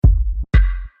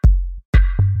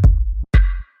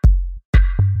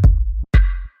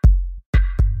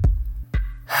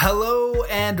Hello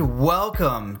and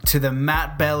welcome to the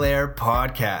Matt Belair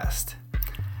podcast.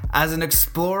 As an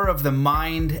explorer of the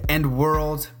mind and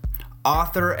world,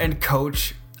 author and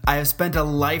coach, I have spent a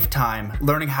lifetime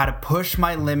learning how to push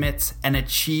my limits and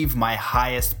achieve my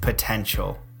highest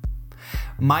potential.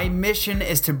 My mission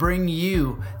is to bring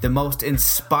you the most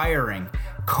inspiring,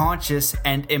 conscious,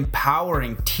 and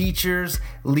empowering teachers,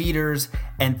 leaders,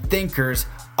 and thinkers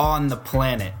on the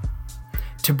planet.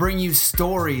 To bring you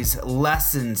stories,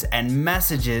 lessons, and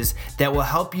messages that will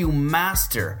help you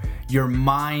master your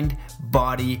mind,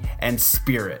 body, and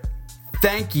spirit.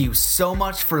 Thank you so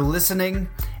much for listening,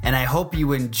 and I hope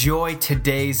you enjoy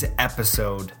today's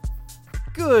episode.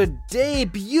 Good day,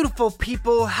 beautiful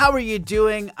people. How are you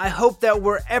doing? I hope that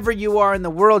wherever you are in the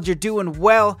world, you're doing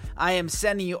well. I am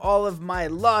sending you all of my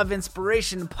love,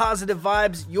 inspiration, positive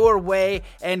vibes your way,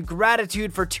 and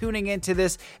gratitude for tuning into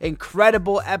this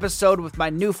incredible episode with my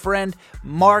new friend,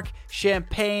 Mark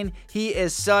Champagne. He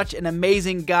is such an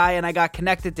amazing guy, and I got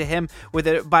connected to him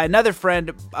by another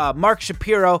friend, Mark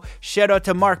Shapiro. Shout out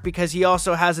to Mark because he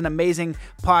also has an amazing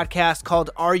podcast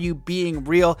called Are You Being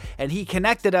Real? And he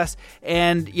connected us, and,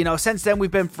 since then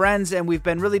we've been friends and we've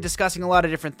been really discussing a lot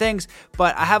of different things.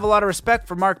 But I have a lot of respect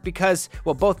for Mark because,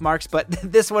 both Marks, but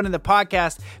this one in the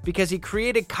podcast, because he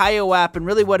created Kayo app. And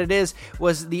really what it is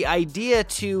was the idea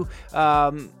to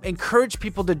encourage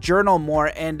people to journal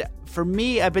more. And for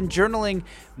me, I've been journaling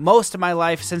most of my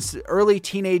life since early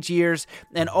teenage years,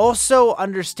 and also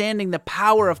understanding the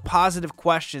power of positive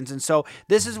questions. And so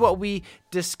this is what we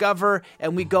discover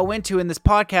and we go into in this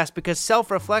podcast, because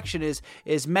self-reflection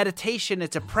is meditation.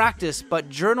 It's a practice, but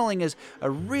journaling is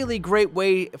a really great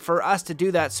way for us to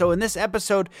do that. So in this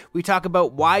episode, we talk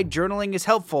about why journaling is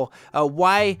helpful,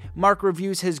 why Mark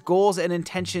reviews his goals and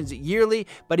intentions yearly,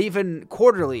 but even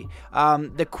quarterly,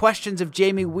 the questions of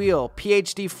Jamie Wheel,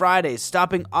 PhD Fridays,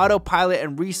 stopping autopilot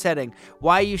and resetting,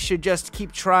 why you should just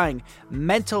keep trying,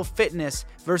 mental fitness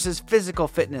versus physical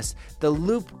fitness, the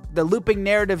looping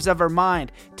narratives of our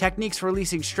mind, techniques for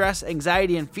releasing stress,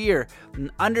 anxiety, and fear, and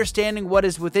understanding what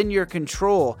is within your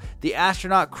control, the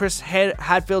astronaut Chris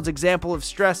Hadfield's example of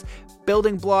stress,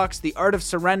 building blocks, the art of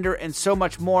surrender, and so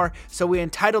much more. So we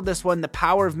entitled this one, The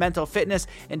Power of Mental Fitness,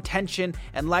 Intention,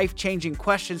 and Life-Changing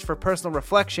Questions for Personal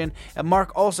Reflection. And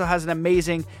Mark also has an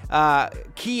amazing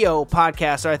Kio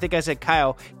podcast, or I think I said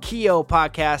Kio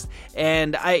podcast,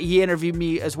 and he interviewed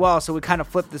me as well. So we kind of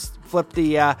flipped the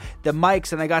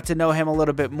mics, and I got to know him a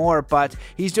little bit more. But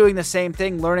he's doing the same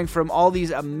thing, learning from all these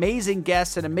amazing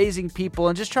guests and amazing people,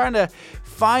 and just trying to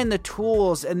find the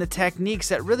tools and the techniques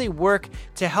that really work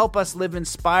to help us live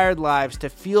inspired lives, to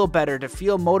feel better, to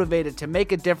feel motivated, to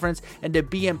make a difference, and to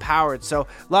be empowered. So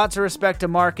lots of respect to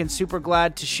Mark, and super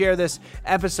glad to share this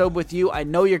episode with you. I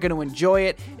know you're going to enjoy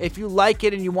it. If you like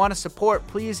it and you want to support,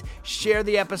 please share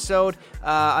the episode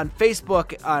on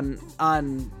Facebook,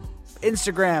 on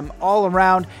Instagram, all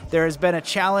around. There has been a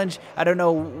challenge. I don't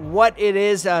know what it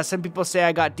is. Some people say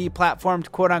I got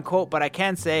deplatformed, quote unquote, but I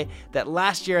can say that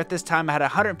last year at this time I had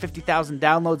 150,000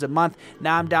 downloads a month.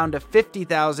 Now I'm down to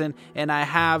 50,000, and I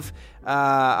have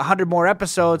 100 more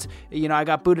episodes. I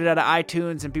got booted out of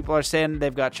iTunes, and people are saying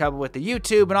they've got trouble with the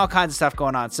YouTube and all kinds of stuff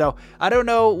going on. So I don't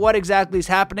know what exactly is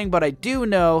happening, but I do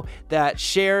know that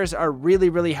shares are really,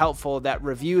 really helpful, that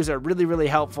reviews are really, really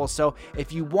helpful. So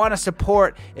if you want to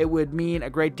support, it would mean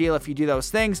a great deal if you do those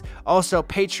things. Also,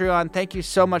 Patreon, thank you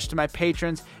so much to my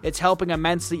patrons. It's helping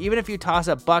immensely. Even if you toss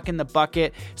a buck in the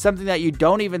bucket, something that you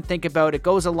don't even think about, it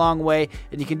goes a long way.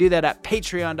 And you can do that at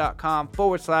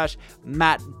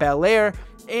patreon.com/Matt Belair.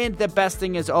 And the best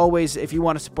thing is always, if you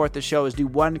want to support the show, is do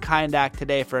one kind act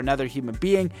today for another human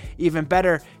being. Even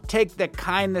better, take the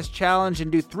kindness challenge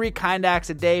and do 3 kind acts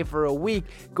a day for a week.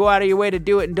 Go out of your way to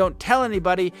do it and don't tell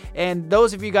anybody. And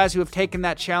those of you guys who have taken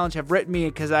that challenge have written me,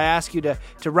 because I ask you to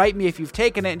write me if you've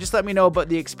taken it, and just let me know about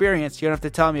the experience. You don't have to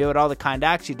tell me about all the kind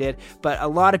acts you did, but a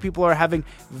lot of people are having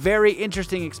very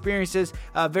interesting experiences,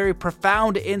 very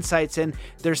profound insights, and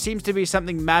there seems to be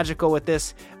something magical with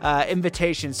this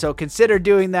invitation. So consider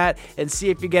doing that and see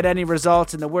if you get any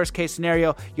results. In the worst case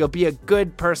scenario, you'll be a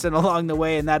good person along the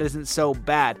way, and that isn't so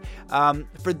bad.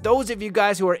 For those of you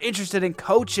guys who are interested in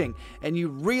coaching and you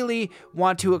really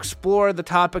want to explore the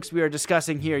topics we are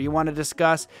discussing here, you want to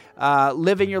discuss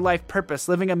living your life purpose,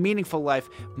 living a meaningful life,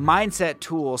 mindset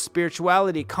tools,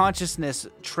 spirituality, consciousness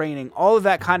training, all of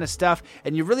that kind of stuff,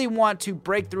 and you really want to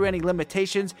break through any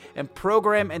limitations and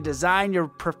program and design your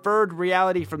preferred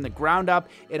reality from the ground up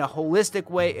in a holistic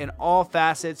way in all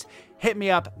facets, hit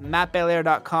me up,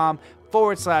 mattbelair.com.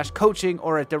 matt.bellarfitness.com/coaching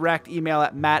or a direct email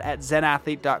at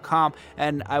matt@zenathlete.com,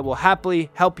 and I will happily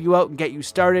help you out and get you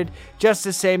started. Just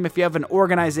the same, if you have an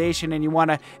organization and you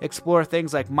want to explore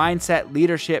things like mindset,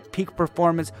 leadership, peak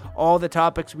performance, all the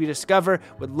topics we discover,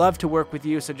 would love to work with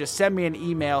you. So just send me an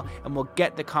email and we'll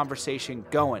get the conversation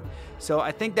going. So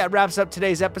I think that wraps up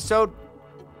today's episode.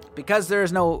 Because there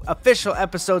is no official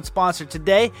episode sponsor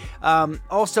today,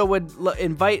 also would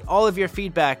invite all of your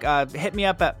feedback. Hit me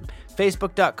up at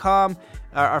facebook.com,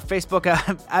 our Facebook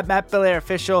at Matt Belair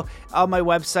Official, all my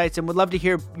websites, and would love to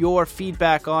hear your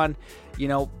feedback on,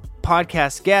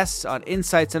 podcast guests, on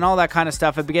insights and all that kind of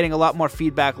stuff. I've been getting a lot more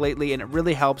feedback lately and it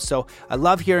really helps. So I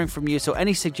love hearing from you. So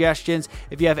any suggestions,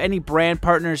 if you have any brand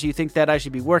partners you think that I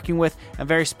should be working with, I'm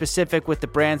very specific with the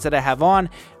brands that I have on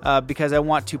because I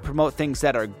want to promote things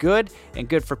that are good and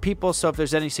good for people. So if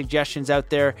there's any suggestions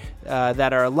out there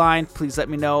that are aligned, please let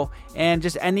me know. And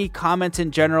just any comments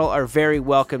in general are very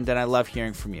welcomed and I love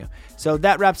hearing from you. So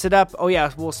that wraps it up. Oh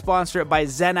yeah, we'll sponsor it by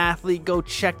Zen Athlete. Go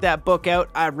check that book out.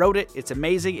 I wrote it. It's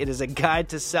amazing. It is a guide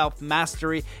to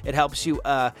self-mastery. It helps you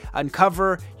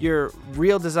uncover your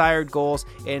real desired goals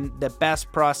and the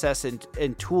best process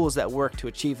and tools that work to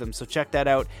achieve them. So check that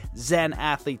out,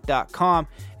 zenathlete.com.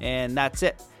 And that's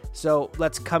it. So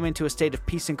let's come into a state of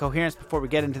peace and coherence before we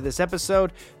get into this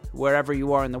episode. Wherever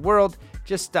you are in the world,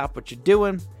 just stop what you're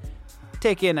doing.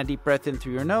 Take in a deep breath in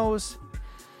through your nose.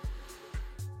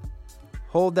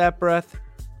 Hold that breath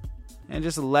and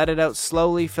just let it out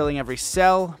slowly, filling every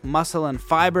cell, muscle, and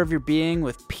fiber of your being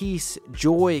with peace,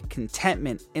 joy,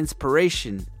 contentment,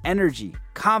 inspiration, energy,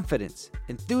 confidence,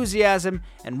 enthusiasm,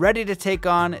 and ready to take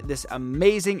on this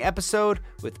amazing episode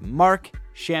with Mark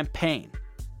Champagne.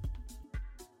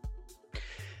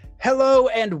 Hello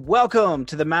and welcome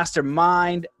to the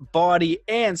Mastermind, Body,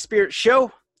 and Spirit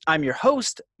Show. I'm your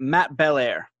host, Matt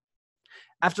Belair.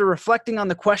 After reflecting on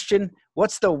the question,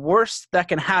 what's the worst that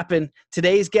can happen?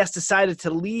 Today's guest decided to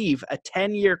leave a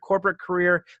 10-year corporate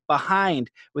career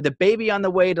behind with a baby on the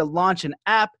way to launch an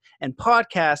app and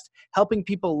podcast helping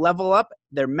people level up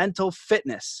their mental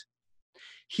fitness.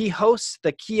 He hosts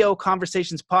the Keo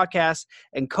Conversations podcast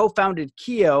and co-founded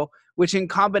Keo, which in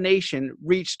combination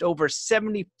reached over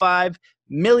 75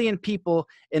 million people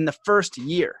in the first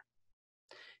year.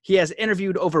 He has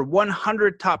interviewed over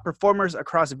 100 top performers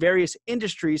across various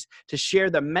industries to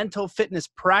share the mental fitness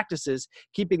practices,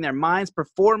 keeping their minds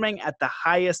performing at the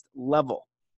highest level.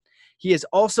 He is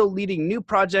also leading new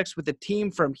projects with a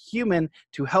team from Human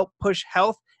to help push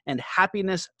health and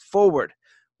happiness forward.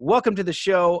 Welcome to the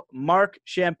show, Mark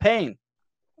Champagne.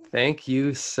 Thank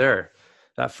you, sir.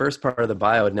 That first part of the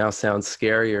bio now sounds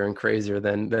scarier and crazier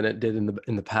than it did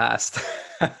in the past.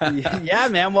 Yeah,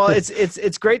 man. Well,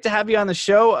 it's great to have you on the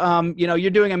show. You're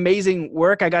doing amazing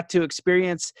work. I got to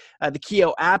experience the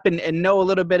Keo app and know a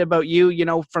little bit about you,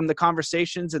 from the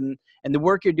conversations and the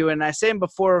work you're doing. And I said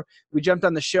before we jumped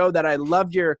on the show that I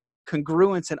loved your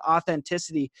congruence and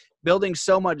authenticity, building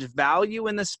so much value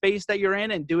in the space that you're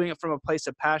in and doing it from a place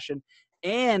of passion.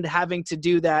 And having to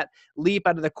do that leap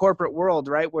out of the corporate world,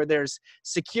 right, where there's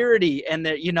security and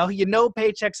that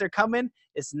paychecks are coming.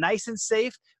 It's nice and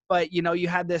safe, but you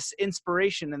had this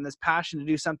inspiration and this passion to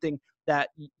do something that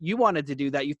you wanted to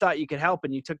do, that you thought you could help,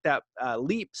 and you took that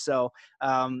leap. So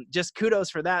just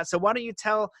kudos for that. So why don't you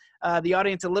tell the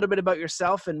audience a little bit about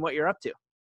yourself and what you're up to?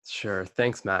 Sure.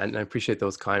 Thanks, Matt. And I appreciate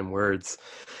those kind words.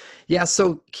 Yeah.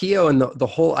 So Keo and the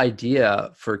whole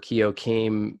idea for Keo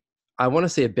came, I want to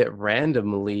say, a bit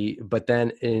randomly, but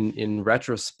then in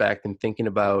retrospect and thinking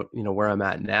about, where I'm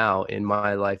at now in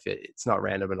my life, it's not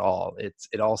random at all.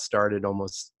 It all started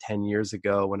almost 10 years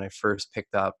ago when I first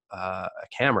picked up a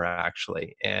camera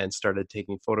actually and started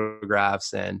taking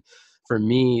photographs. And for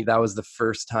me, that was the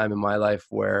first time in my life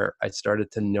where I started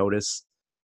to notice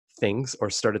things or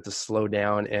started to slow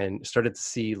down and started to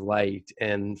see light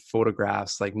and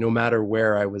photographs, like no matter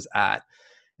where I was at.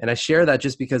 And I share that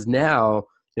just because now,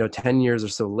 10 years or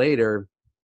so later,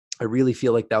 I really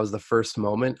feel like that was the first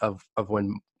moment of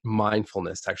when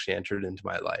mindfulness actually entered into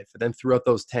my life. And then throughout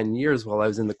those 10 years, while I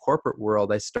was in the corporate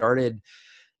world, I started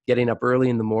getting up early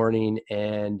in the morning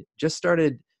and just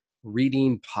started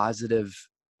reading positive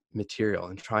material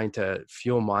and trying to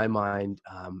fuel my mind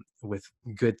with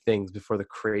good things before the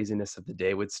craziness of the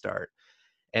day would start.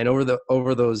 And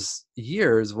over those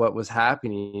years, what was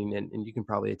happening, and you can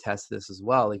probably attest to this as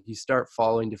well, like you start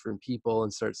following different people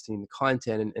and start seeing the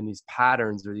content and these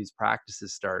patterns or these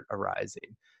practices start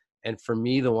arising. And for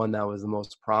me, the one that was the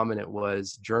most prominent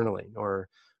was journaling or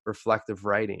reflective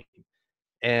writing.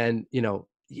 And,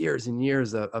 years and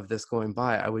years of this going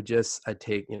by, I'd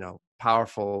take,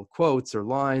 powerful quotes or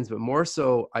lines, but more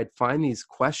so I'd find these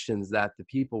questions that the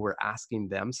people were asking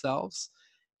themselves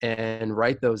and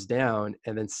write those down,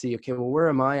 and then see, okay, well, where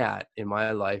am I at in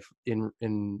my life in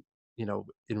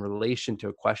relation to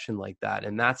a question like that?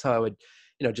 And that's how I would,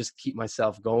 just keep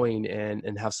myself going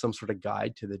and have some sort of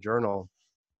guide to the journal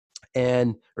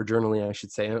or journaling, I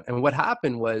should say. And what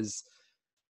happened was,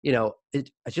 I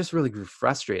just really grew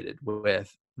frustrated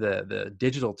with the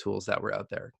digital tools that were out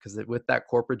there, because with that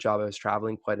corporate job, I was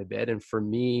traveling quite a bit. And for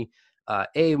me,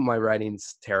 my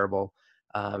writing's terrible.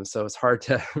 So it's hard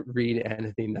to read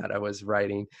anything that I was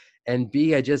writing. And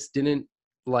B, I just didn't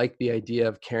like the idea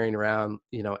of carrying around,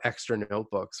 extra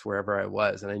notebooks wherever I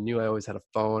was. And I knew I always had a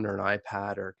phone or an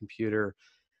iPad or a computer.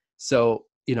 So,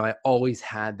 I always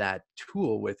had that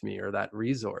tool with me, or that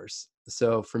resource.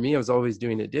 So for me, I was always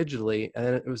doing it digitally.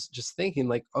 And it was just thinking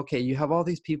like, okay, you have all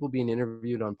these people being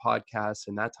interviewed on podcasts,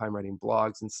 and that time writing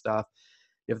blogs and stuff.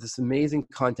 You have this amazing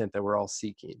content that we're all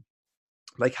seeking.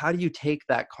 Like, how do you take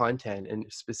that content, and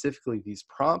specifically these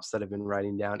prompts that I've been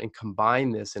writing down, and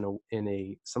combine this in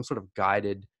a some sort of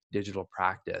guided digital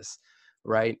practice,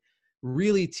 right?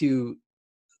 Really to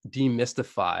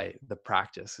demystify the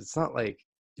practice. It's not like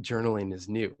journaling is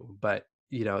new, but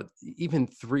even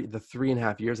the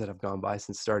 3.5 years that have gone by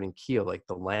since starting Keo, like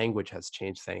the language has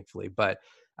changed, thankfully. But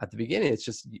at the beginning, it's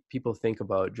just people think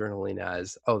about journaling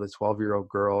as, oh, the 12-year-old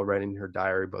girl writing her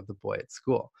diary about the boy at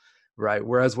school, right?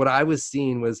 Whereas what I was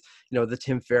seeing was, the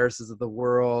Tim Ferrisses of the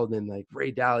world, and like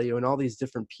Ray Dalio, and all these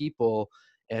different people,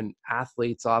 and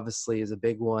athletes obviously is a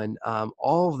big one.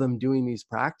 All of them doing these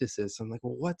practices. So I'm like,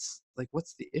 well, what's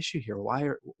the issue here? Why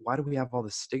do we have all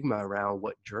this stigma around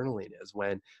what journaling is,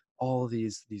 when all of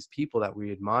these people that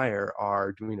we admire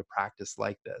are doing a practice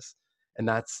like this? And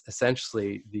that's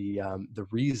essentially the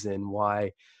reason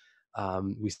why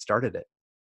we started it.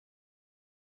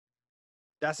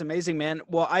 That's amazing, man.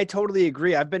 Well, I totally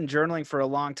agree. I've been journaling for a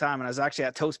long time, and I was actually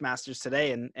at Toastmasters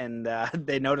today, and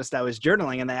they noticed I was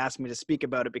journaling, and they asked me to speak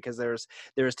about it because there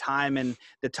was time, and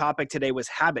the topic today was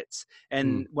habits.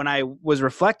 And when I was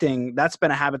reflecting, that's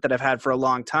been a habit that I've had for a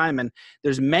long time, and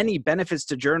there's many benefits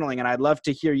to journaling, and I'd love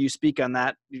to hear you speak on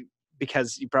that,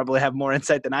 because you probably have more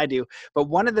insight than I do. But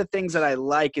one of the things that I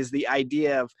like is the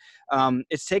idea of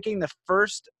it's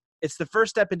the first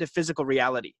step into physical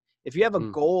reality. If you have a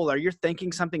goal, or you're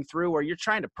thinking something through, or you're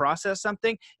trying to process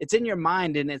something, it's in your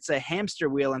mind, and it's a hamster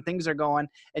wheel, and things are going,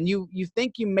 and you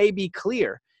think you may be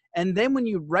clear. And then when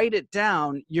you write it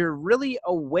down, you're really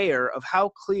aware of how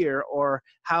clear or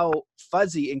how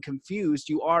fuzzy and confused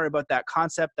you are about that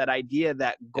concept, that idea,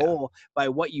 that goal by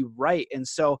what you write. And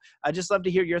so I just love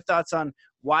to hear your thoughts on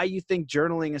why you think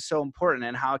journaling is so important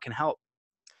and how it can help.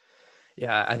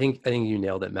 Yeah, I think you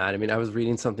nailed it, Matt. I mean, I was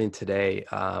reading something today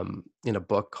in a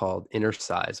book called Inner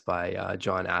Size by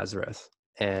John Azareth,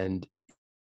 and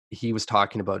he was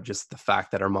talking about just the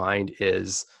fact that our mind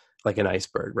is like an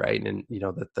iceberg, right? And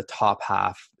that the top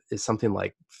half is something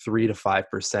like 3 to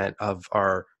 5% of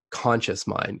our conscious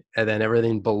mind, and then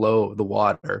everything below the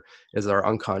water is our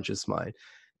unconscious mind.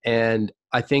 And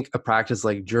I think a practice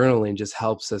like journaling just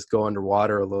helps us go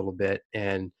underwater a little bit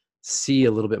and see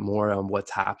a little bit more on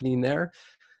what's happening there.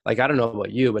 Like, I don't know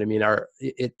about you, but I mean,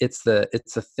 it's the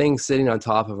thing sitting on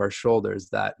top of our shoulders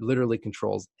that literally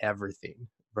controls everything,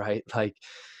 right? Like,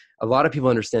 a lot of people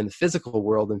understand the physical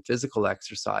world and physical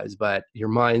exercise, but your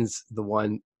mind's the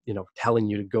one, telling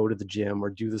you to go to the gym,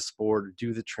 or do the sport, or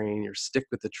do the training, or stick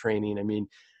with the training. I mean,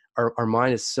 our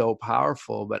mind is so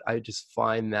powerful, but I just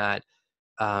find that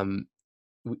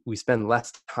we spend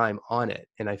less time on it.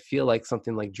 And I feel like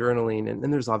something like journaling,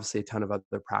 and there's obviously a ton of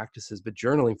other practices, but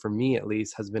journaling for me at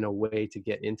least has been a way to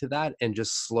get into that and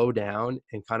just slow down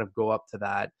and kind of go up to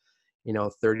that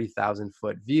 30,000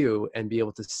 foot view and be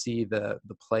able to see the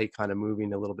play kind of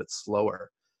moving a little bit slower.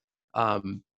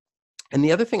 And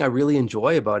the other thing I really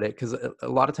enjoy about it, because a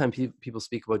lot of times people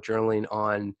speak about journaling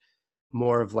on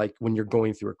more of like when you're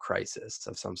going through a crisis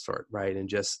of some sort, right? And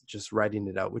just writing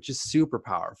it out, which is super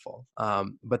powerful.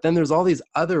 But then there's all these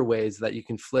other ways that you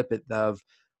can flip it of,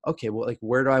 okay, well, like,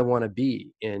 where do I want to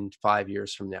be in 5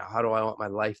 years from now? How do I want my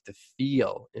life to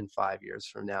feel in 5 years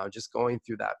from now? Just going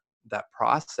through that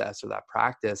process or that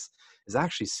practice is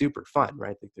actually super fun,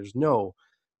 right? Like, there's no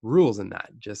rules in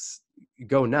that. Just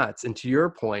go nuts. And to your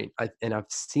point, I've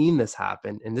seen this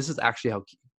happen, and this is actually how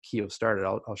Keo started.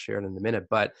 I'll share it in a minute,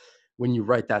 but when you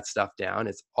write that stuff down,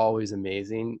 it's always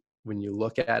amazing when you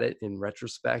look at it in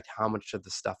retrospect, how much of the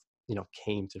stuff,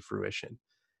 came to fruition.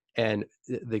 And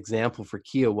the example for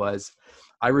Keo was,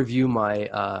 I review my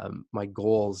my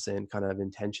goals and kind of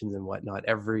intentions and whatnot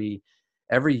every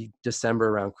every December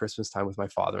around Christmas time with my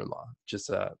father-in-law, just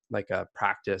like a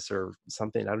practice or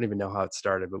something. I don't even know how it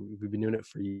started, but we've been doing it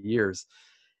for years.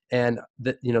 And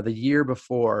the year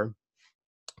before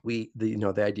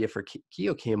the idea for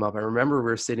Keo came up, I remember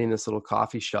we were sitting in this little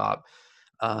coffee shop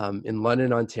in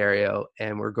London, Ontario,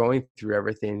 and we're going through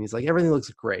everything. And he's like, everything looks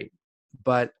great,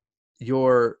 but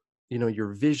your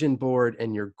vision board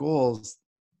and your goals,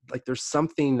 like there's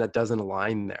something that doesn't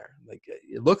align there. Like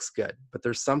it looks good, but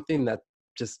there's something that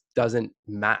just doesn't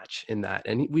match in that.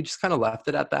 And we just kind of left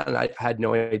it at that. And I had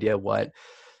no idea what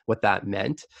that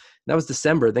meant. And that was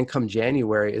December. Then come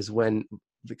January is when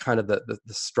the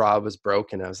straw was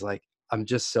broken. I was like, I'm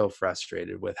just so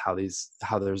frustrated with how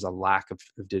there's a lack of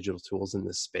digital tools in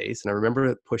this space. And I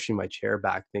remember pushing my chair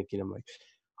back thinking, I'm like,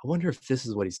 I wonder if this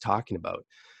is what he's talking about,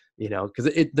 because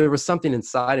there was something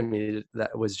inside of me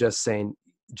that was just saying,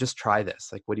 just try this.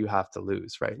 Like, what do you have to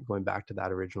lose? Right. Going back to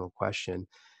that original question.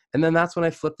 And then that's when I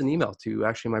flipped an email to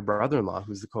actually my brother-in-law,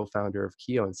 who's the co-founder of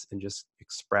Keo, and just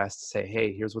expressed, say,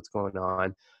 hey, here's what's going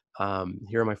on.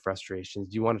 Here are my frustrations.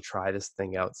 Do you want to try this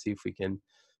thing out? See if we can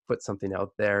put something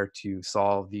out there to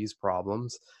solve these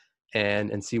problems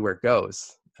and see where it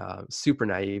goes. Super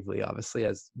naively, obviously,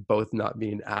 as both not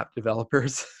being app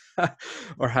developers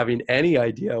or having any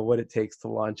idea what it takes to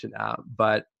launch an app.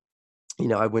 But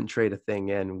I wouldn't trade a thing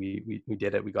in. We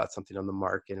did it. We got something on the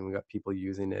market and we got people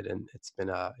using it, and it's been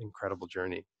an incredible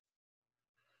journey.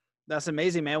 That's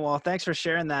amazing, man. Well, thanks for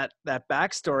sharing that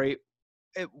backstory.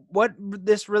 What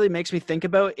this really makes me think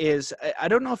about is, I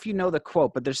don't know if you know the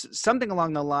quote, but there's something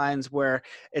along the lines where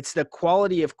it's the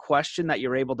quality of question that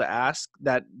you're able to ask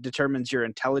that determines your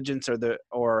intelligence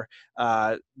or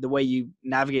the way you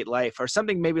navigate life, or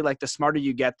something maybe like the smarter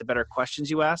you get, the better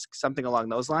questions you ask, something along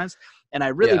those lines. And I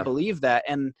really believe that.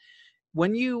 And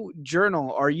when you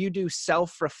journal or you do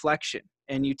self-reflection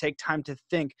and you take time to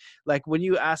think, like when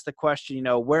you ask the question,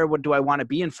 do I want to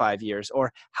be in 5 years,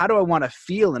 or how do I want to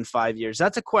feel in 5 years?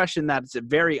 That's a question that's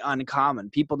very uncommon.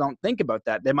 People don't think about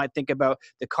that. They might think about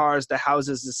the cars, the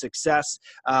houses, the success,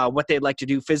 what they'd like to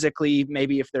do physically,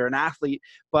 maybe if they're an athlete,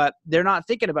 but they're not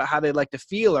thinking about how they'd like to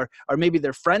feel, or maybe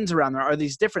their friends around there, are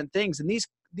these different things. And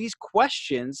these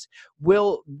questions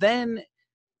will then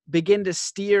begin to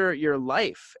steer your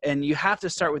life. And you have to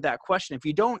start with that question. If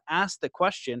you don't ask the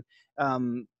question,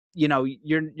 you're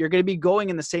going to be going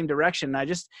in the same direction. I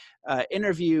just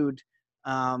interviewed,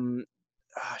 I'm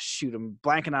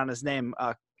blanking on his name,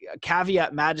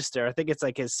 Caveat Magister. I think it's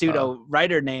like his pseudo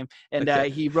writer name. And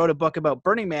he wrote a book about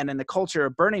Burning Man and the culture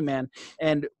of Burning Man.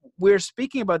 And we're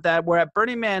speaking about that, where at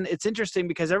Burning Man, it's interesting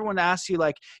because everyone asks you,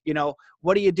 like,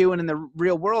 what are you doing in the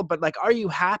real world? But like, are you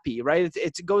happy? Right?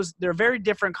 There are very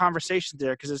different conversations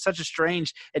there because it's such a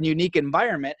strange and unique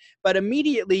environment. But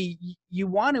immediately you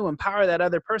want to empower that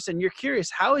other person. You're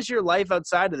curious, how is your life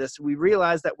outside of this? We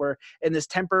realize that we're in this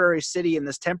temporary city, in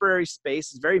this temporary space.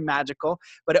 It's very magical,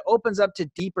 but it opens up to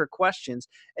deeper questions.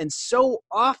 And so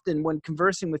often when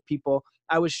conversing with people,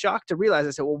 I was shocked to realize,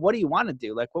 I said, well, what do you want to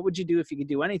do? Like, what would you do if you could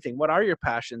do anything? What are your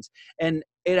passions? And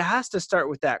it has to start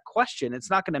with that question. It's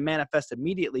not going to manifest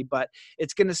immediately, but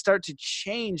it's going to start to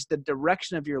change the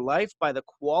direction of your life by the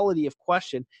quality of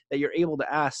question that you're able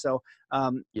to ask. So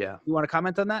you want to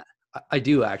comment on that? I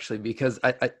do, actually, because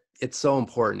it's so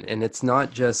important. And it's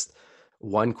not just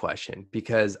one question,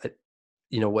 because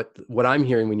what I'm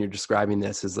hearing when you're describing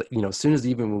this is, as soon as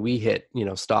even when we hit,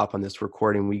 stop on this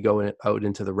recording, we go out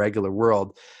into the regular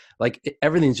world,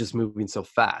 everything's just moving so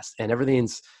fast, and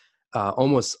everything's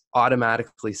almost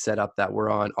automatically set up that we're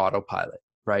on autopilot,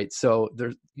 right? So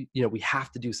there's, we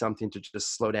have to do something to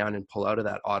just slow down and pull out of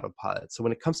that autopilot. So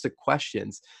when it comes to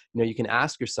questions, you can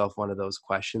ask yourself one of those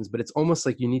questions, but it's almost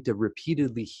like you need to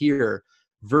repeatedly hear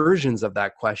versions of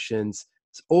that questions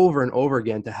over and over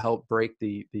again to help break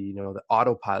the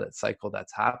autopilot cycle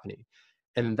that's happening.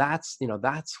 And that's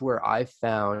where I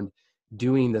found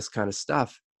doing this kind of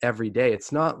stuff every day.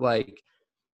 It's not like,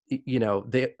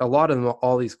 a lot of them,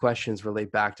 all these questions relate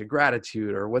back to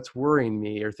gratitude or what's worrying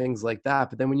me or things like that.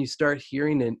 But then when you start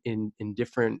hearing in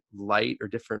different light or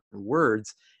different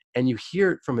words, and you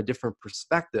hear it from a different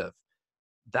perspective,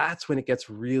 that's when it gets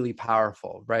really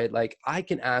powerful, right? Like I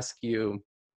can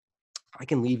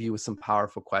leave you with some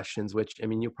powerful questions, which,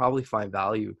 you'll probably find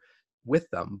value with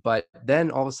them. But then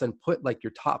all of a sudden put like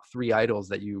your top 3 idols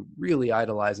that you really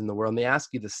idolize in the world, and they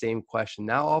ask you the same question.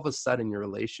 Now, all of a sudden your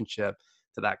relationship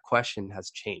to that question has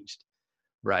changed.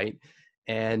 Right.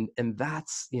 And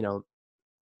that's,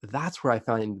 that's where I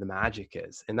find the magic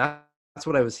is. And that's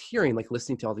what I was hearing, like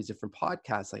listening to all these different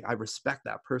podcasts. Like I respect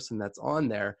that person that's on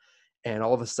there. And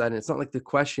all of a sudden, it's not like the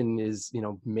question is,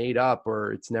 made up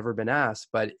or it's never been asked,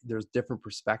 but there's different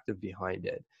perspective behind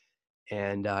it.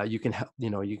 And you can help,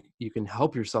 you can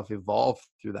help yourself evolve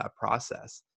through that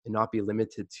process and not be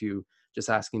limited to just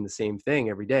asking the same thing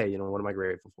every day. What am I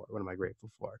grateful for? What am I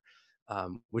grateful for?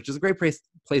 Which is a great place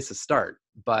to start.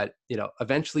 But,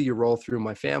 eventually you roll through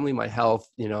my family, my health,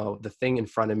 the thing in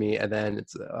front of me, and then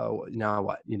it's, now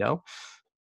what,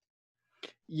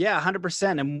 Yeah,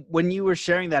 100%. And when you were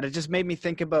sharing that, it just made me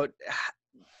think about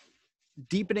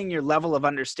deepening your level of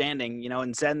understanding.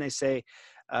 In Zen, they say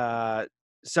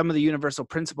some of the universal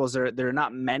principles there are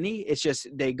not many. It's just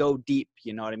they go deep.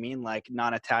 You know what I mean? Like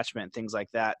non-attachment, things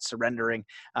like that, surrendering.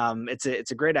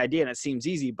 It's a great idea, and it seems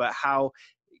easy, but how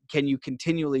can you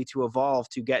continually to evolve,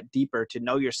 to get deeper, to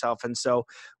know yourself? And so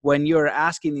when you're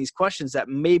asking these questions that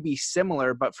may be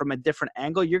similar, but from a different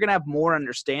angle, you're going to have more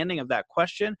understanding of that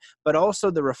question, but also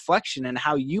the reflection and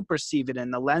how you perceive it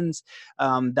in the lens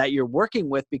that you're working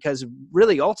with, because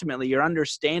really, ultimately, you're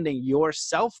understanding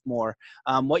yourself more,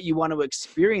 what you want to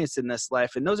experience in this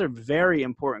life. And those are very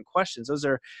important questions. Those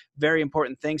are very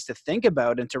important things to think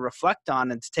about and to reflect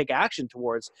on and to take action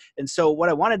towards. And so what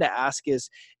I wanted to ask is,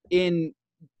 in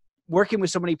working with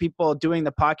so many people doing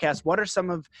the podcast, what are some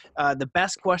of the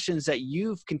best questions that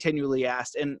you've continually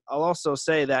asked? And I'll also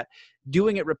say that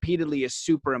doing it repeatedly is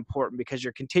super important, because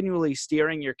you're continually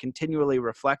steering, you're continually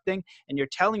reflecting, and you're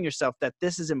telling yourself that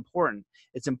this is important.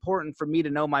 It's important for me to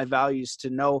know my values, to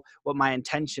know what my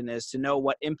intention is, to know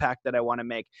what impact that I want to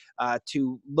make,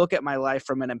 to look at my life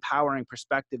from an empowering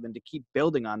perspective and to keep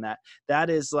building on that. That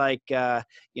is like,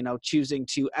 choosing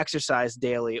to exercise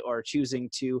daily, or choosing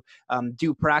to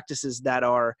do practices that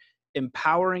are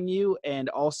empowering you and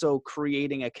also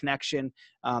creating a connection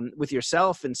with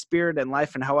yourself and spirit and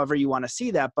life, and however you want to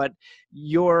see that. But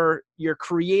you're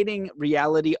creating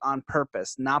reality on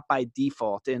purpose, not by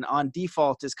default. And on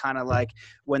default is kind of like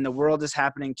when the world is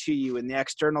happening to you and the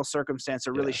external circumstance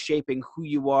are really shaping who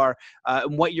you are,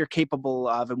 and what you're capable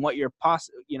of, and what your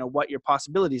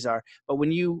possibilities are. But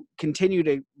when you continue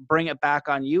to bring it back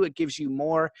on you, it gives you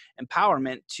more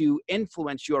empowerment to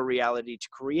influence your reality, to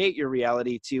create your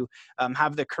reality, to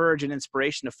have the courage and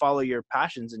inspiration to follow your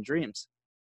passions and dreams.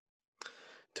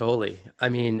 Totally. I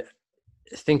mean,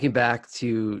 thinking back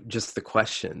to just the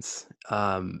questions,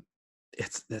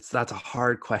 that's a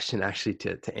hard question actually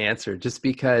to answer, just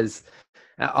because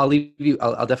I'll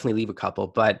definitely leave a couple,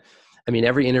 but I mean,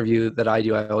 every interview that I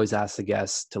do, I always ask the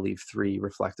guests to leave 3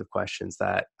 reflective questions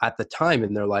that at the time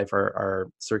in their life are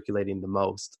circulating the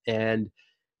most. And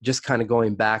just kind of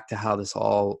going back to how this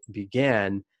all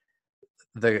began,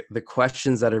 the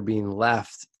questions that are being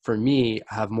left for me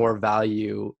have more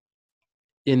value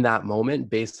in that moment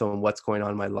based on what's going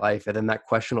on in my life. And then that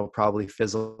question will probably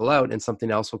fizzle out and something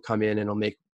else will come in and it'll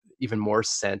make even more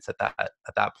sense at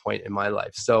that point in my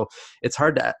life. So it's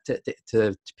hard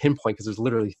to pinpoint, because there's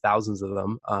literally thousands of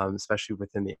them, especially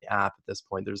within the app at this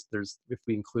point. There's if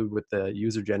we include with the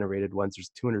user generated ones,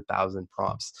 there's 200,000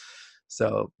 prompts.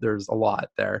 So there's a lot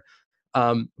there.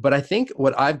 But I think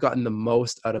what I've gotten the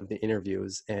most out of the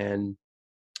interviews, and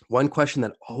one question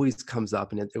that always comes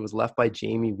up, and it was left by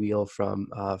Jamie Wheel from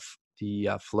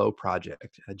the Flow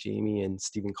Project, Jamie and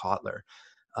Stephen Kotler.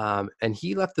 And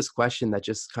he left this question that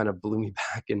just kind of blew me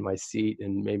back in my seat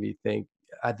and made me think.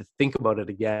 I had to think about it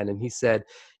again. And he said,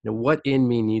 what in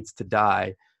me needs to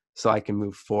die so I can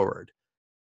move forward?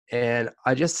 And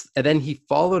then he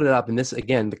followed it up. And this,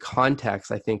 again, the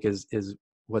context I think is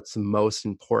what's most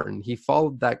important. He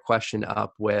followed that question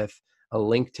up with a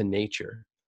link to nature.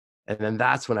 And then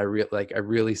that's when I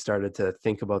really started to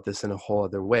think about this in a whole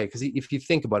other way. Because if you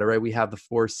think about it, right, we have the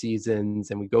 4 seasons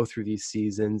and we go through these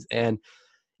seasons, and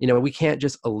we can't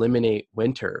just eliminate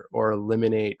winter or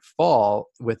eliminate fall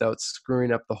without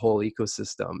screwing up the whole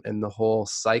ecosystem and the whole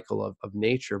cycle of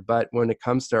nature. But when it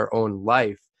comes to our own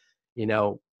life,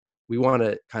 we want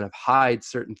to kind of hide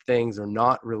certain things or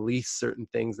not release certain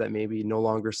things that may be no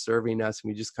longer serving us.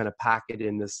 And we just kind of pack it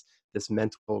in this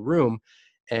mental room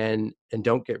and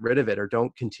don't get rid of it or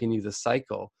don't continue the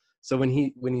cycle. So when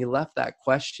he left that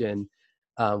question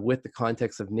with the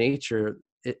context of nature,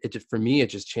 it just, for me, it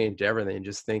just changed everything.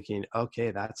 Just thinking, okay,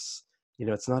 that's,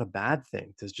 it's not a bad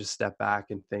thing to just step back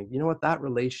and think, that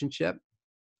relationship,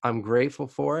 I'm grateful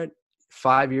for it.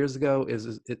 5 years ago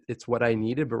it's what I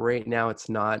needed, but right now it's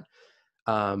not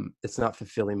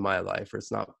fulfilling my life, or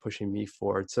it's not pushing me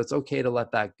forward. So it's okay to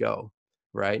let that go.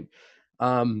 Right.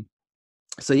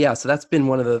 So that's been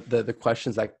one of the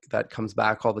questions that comes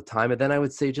back all the time. And then I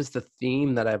would say just the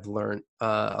theme that I've learned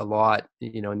a lot,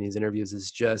 in these interviews is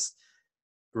just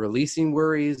releasing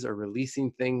worries or releasing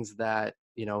things that,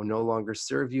 no longer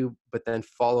serve you, but then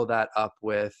follow that up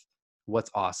with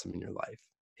what's awesome in your life,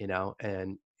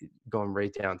 and going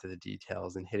right down to the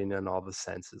details and hitting on all the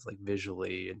senses, like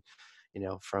visually and,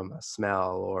 from a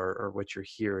smell or what you're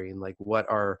hearing, like what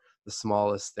are the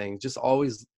smallest things, just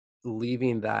always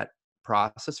leaving that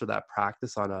process or that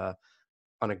practice on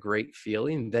a great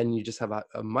feeling. Then you just have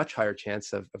a much higher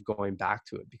chance of going back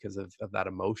to it because of that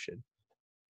emotion.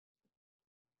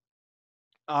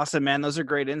 Awesome, man. Those are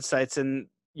great insights. And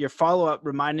your follow up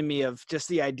reminded me of just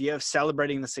the idea of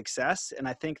celebrating the success. And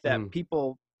I think that Mm.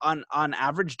 people on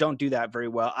average don't do that very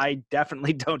well. I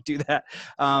definitely don't do that.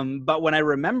 But when I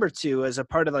remember to, as a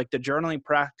part of like the journaling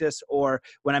practice, or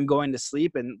when I'm going to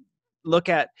sleep and look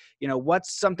at,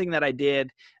 what's something that I did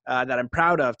that I'm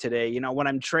proud of today. When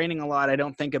I'm training a lot, I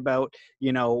don't think about,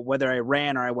 whether I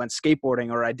ran or I went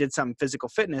skateboarding or I did some physical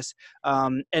fitness.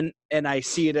 And I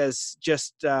see it as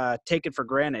just taken for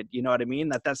granted. You know what I mean?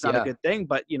 That's not a Yeah. good thing,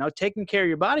 but taking care of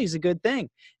your body is a good thing.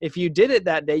 If you did it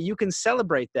that day, you can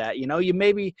celebrate that. You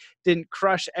maybe didn't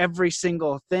crush every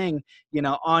single thing,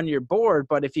 on your board,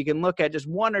 but if you can look at just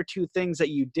one or two things that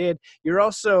you did, you're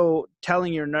also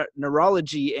telling your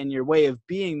neurology and your way of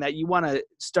being that you want to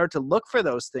start to look for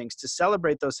those things, to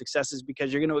celebrate those successes,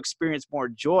 because you're going to experience more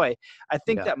joy. I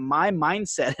think Yeah. that my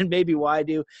mindset, and maybe why I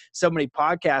do so many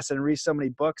podcasts and read so many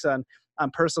books on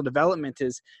personal development,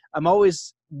 is I'm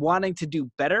always wanting to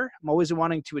do better. I'm always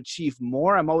wanting to achieve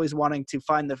more. I'm always wanting to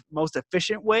find the most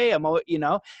efficient way.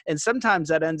 And sometimes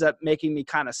that ends up making me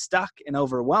kind of stuck and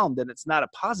overwhelmed, and it's not a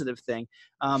positive thing.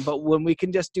 But when we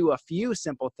can just do a few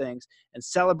simple things and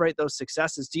celebrate those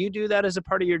successes, do you do that as a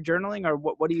part of your journaling, or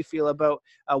what do you feel about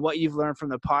what you've learned from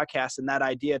the podcast and that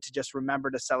idea to just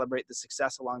remember to celebrate the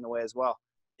success along the way as well?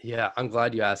 Yeah, I'm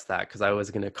glad you asked that, because I was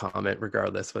going to comment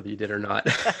regardless whether you did or not,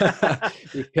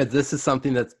 because this is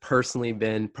something that's personally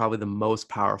been probably the most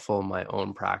powerful in my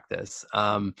own practice.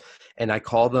 And I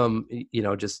call them,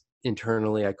 just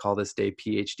internally, I call this day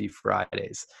PhD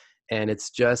Fridays. And it's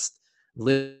just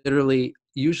literally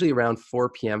usually around 4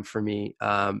 p.m. for me.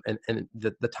 And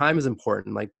the time is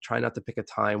important. Like, try not to pick a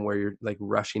time where you're like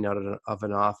rushing out of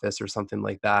an office or something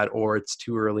like that, or it's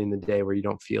too early in the day where you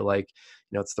don't feel like,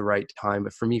 it's the right time.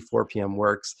 But for me, 4 p.m.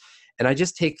 works. And I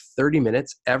just take 30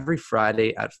 minutes every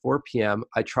Friday at 4 p.m.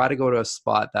 I try to go to a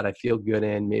spot that I feel good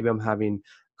in. Maybe I'm having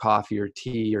coffee or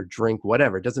tea or drink,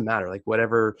 whatever. It doesn't matter. Like,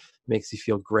 whatever makes you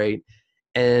feel great.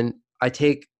 And I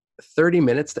take 30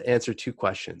 minutes to answer two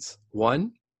questions.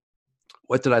 One,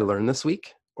 what did I learn this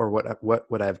week? Or what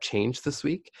would I have changed this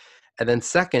week? And then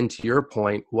second, to your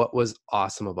point, what was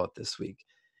awesome about this week?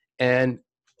 And,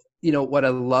 what I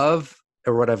love,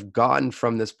 or what I've gotten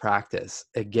from this practice,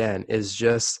 again, is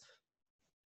just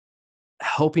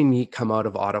helping me come out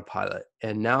of autopilot.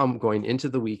 And now I'm going into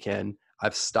the weekend.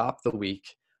 I've stopped the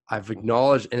week. I've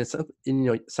acknowledged, and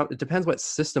it depends what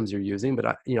systems you're using, but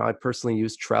I personally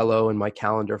use Trello and my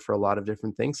calendar for a lot of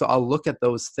different things. So I'll look at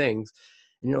those things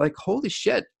and you're like, holy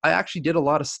shit, I actually did a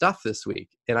lot of stuff this week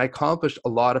and I accomplished a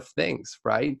lot of things,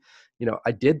 right?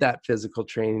 I did that physical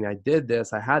training. I did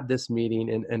this, I had this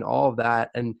meeting and all of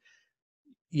that. And,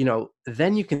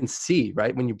 then you can see,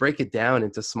 right, when you break it down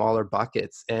into smaller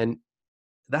buckets. And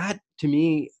that, to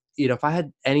me, if I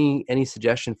had any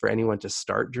suggestion for anyone to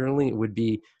start journaling, it would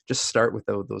be just start with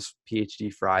those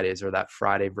PhD Fridays, or that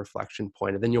Friday reflection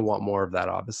point. And then you'll want more of that,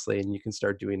 obviously, and you can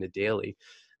start doing it daily.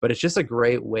 But it's just a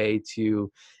great way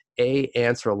to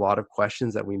answer a lot of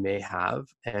questions that we may have.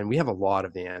 And we have a lot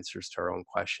of the answers to our own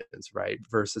questions, right?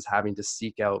 Versus having to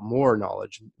seek out more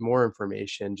knowledge, more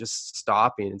information, just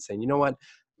stopping and saying, you know what,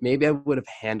 maybe I would have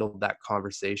handled that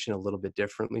conversation a little bit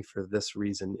differently for this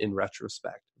reason in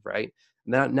retrospect, right?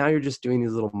 Now you're just doing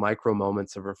these little micro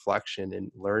moments of reflection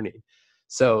and learning.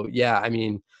 So yeah, I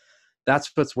mean,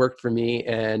 that's what's worked for me.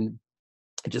 And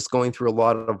just going through a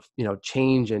lot of,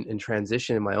 change and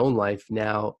transition in my own life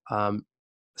now,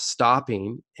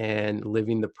 stopping and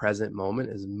living the present moment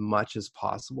as much as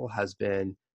possible has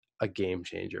been a game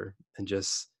changer. And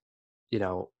just,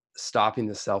 stopping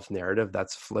the self narrative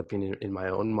that's flipping in my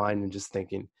own mind and just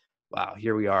thinking, wow,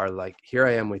 here we are, like, here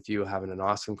I am with you having an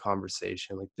awesome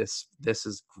conversation. Like, this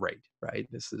is great, right?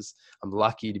 I'm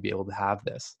lucky to be able to have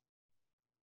this.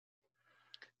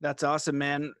 That's awesome,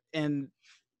 man. And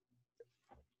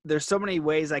there's so many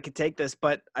ways I could take this,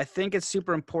 but I think it's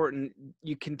super important.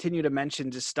 You continue to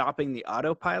mention just stopping the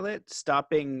autopilot,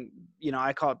 stopping,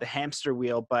 I call it the hamster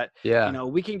wheel, but Yeah.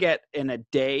 we can get in a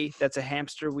day that's a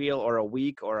hamster wheel, or a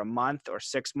week or a month or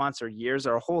 6 months or years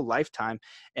or a whole lifetime.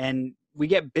 And we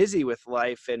get busy with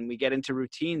life and we get into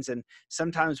routines, and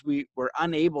sometimes we're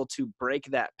unable to break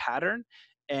that pattern.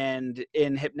 And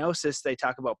in hypnosis, they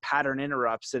talk about pattern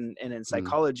interrupts, and in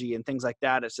psychology and things like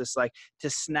that. It's just like to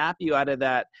snap you out of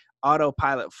that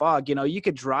autopilot fog. You know, you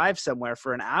could drive somewhere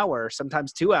for an hour,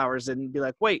 sometimes 2 hours, and be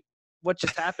like, wait, what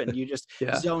just happened? You just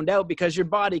Yeah. zoned out because your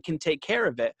body can take care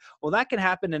of it. Well, that can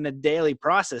happen in a daily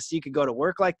process. You could go to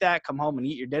work like that, come home and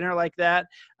eat your dinner like that,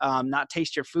 not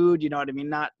taste your food. You know what I mean?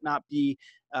 Not be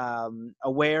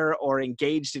aware or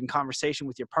engaged in conversation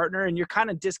with your partner, and you're kind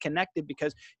of disconnected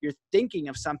because you're thinking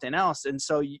of something else. And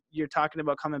so you're talking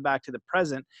about coming back to the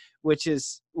present, which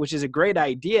is a great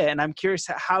idea. And I'm curious,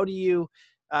 how do you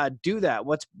do that?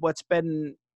 What's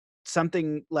been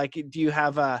something like, do you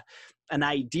have an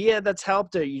idea that's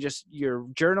helped, or you're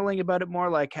journaling about it more?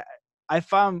 Like, I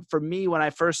found for me, when I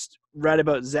first read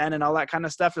about Zen and all that kind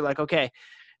of stuff, you're like, okay,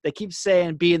 they keep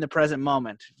saying be in the present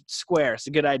moment. Square. It's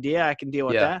a good idea. I can deal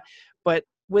with that. But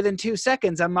within 2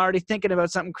 seconds, I'm already thinking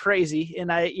about something crazy.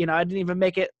 And I didn't even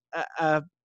make it a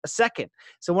second.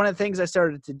 So one of the things I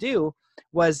started to do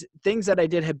was things that I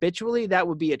did habitually, that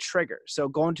would be a trigger. So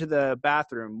going to the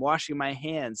bathroom, washing my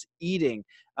hands, eating,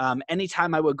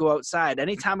 anytime I would go outside,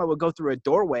 anytime I would go through a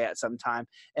doorway at some time,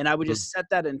 and I would just set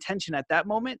that intention at that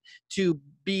moment to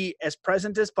be as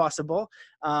present as possible,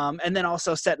 and then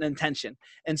also set an intention.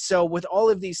 And so with all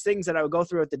of these things that I would go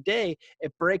throughout the day,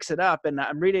 it breaks it up. And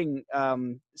I'm reading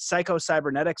Psycho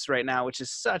Cybernetics right now, which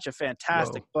is such a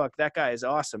fantastic book. That guy is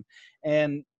awesome.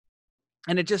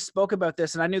 And it just spoke about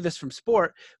this, and I knew this from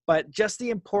sport, but just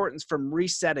the importance from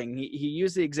resetting. He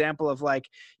used the example of like,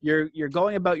 you're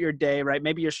going about your day, right?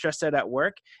 Maybe you're stressed out at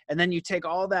work, and then you take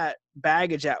all that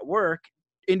baggage at work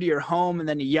into your home, and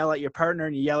then you yell at your partner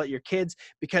and you yell at your kids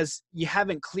because you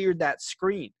haven't cleared that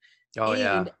screen.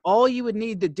 And all you would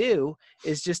need to do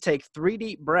is just take 3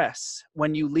 deep breaths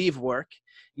when you leave work,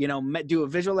 you know, do a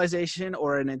visualization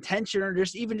or an intention, or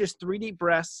just 3 deep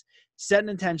breaths, set an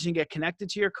intention, get connected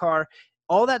to your car.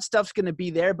 All that stuff's going to be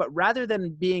there, but rather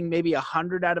than being maybe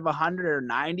 100 out of 100 or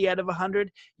 90 out of 100,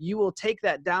 you will take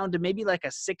that down to maybe like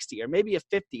a 60 or maybe a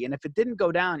 50. And if it didn't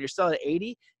go down, you're still at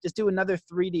 80, just do another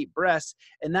 3 deep breaths.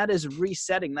 And that is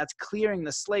resetting. That's clearing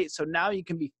the slate. So now you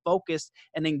can be focused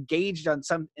and engaged on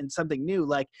something new.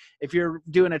 Like if you're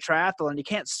doing a triathlon, you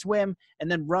can't swim and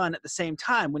then run at the same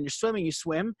time. When you're swimming, you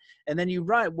swim and then you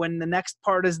run when the next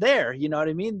part is there. You know what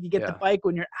I mean? You get the bike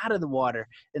when you're out of the water.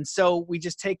 And so we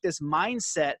just take this mindset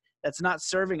that's not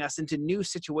serving us into new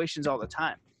situations all the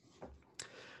time.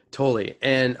 Totally.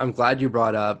 And I'm glad you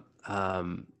brought up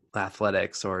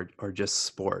athletics or just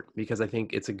sport, because I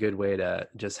think it's a good way to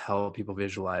just help people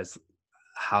visualize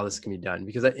how this can be done.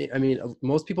 Because I mean,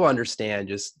 most people understand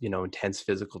just, you know, intense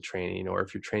physical training, or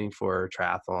if you're training for a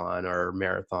triathlon or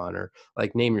marathon, or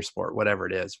like name your sport, whatever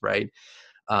it is. Right.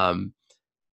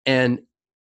 And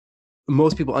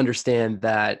most people understand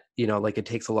that, you know, like it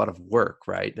takes a lot of work,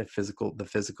 right? The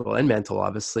physical and mental,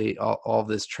 obviously, all of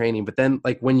this training. But then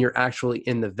like when you're actually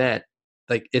in the event,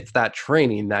 like it's that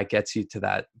training that gets you to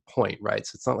that point, right?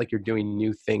 So it's not like you're doing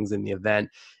new things in the event.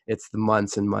 It's the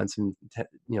months and months and,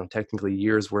 you know, technically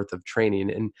years worth of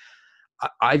training. And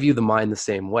I view the mind the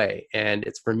same way. And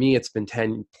for me, it's been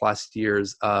 10 plus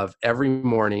years of every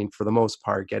morning, for the most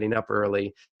part, getting up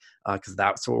early, because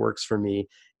that's what works for me,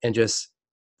 and just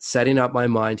setting up my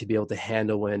mind to be able to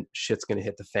handle when shit's going to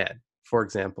hit the fan, for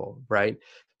example, right?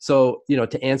 So, you know,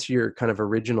 to answer your kind of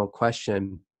original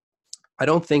question, I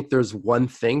don't think there's one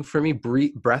thing for me.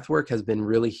 Breath work has been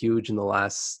really huge in the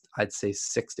last, I'd say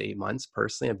 6 to 8 months.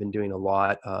 Personally, I've been doing a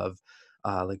lot of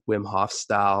like Wim Hof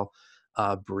style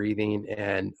breathing,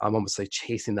 and I'm almost like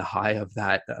chasing the high of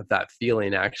that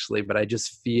feeling, actually. But I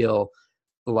just feel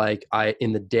like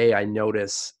in the day, I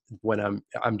notice when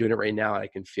I'm doing it right now, I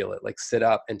can feel it, like sit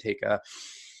up and take a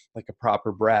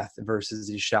proper breath versus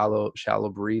the shallow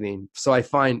breathing. So I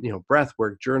find, you know, breath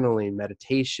work, journaling,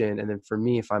 meditation. And then for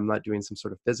me, if I'm not doing some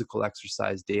sort of physical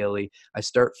exercise daily, I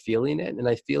start feeling it. And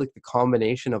I feel like the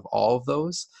combination of all of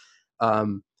those,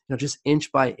 you know, just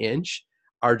inch by inch,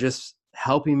 are just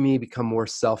helping me become more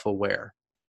self-aware.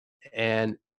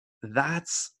 And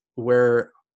that's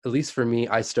where, at least for me,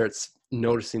 I start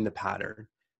noticing the pattern.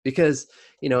 Because,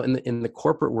 you know, in the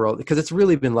corporate world, because it's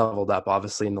really been leveled up,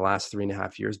 obviously, in the last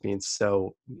 3.5 years, being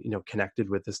so, you know,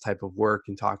 connected with this type of work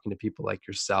and talking to people like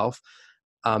yourself,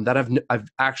 that I've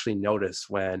actually noticed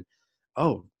when,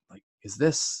 oh, like,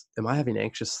 am I having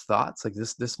anxious thoughts? Like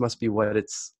this must be what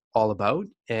it's all about.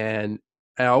 And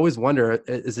I always wonder,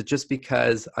 is it just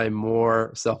because I'm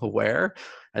more self-aware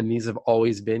and these have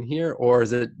always been here, or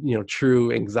is it, you know,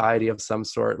 true anxiety of some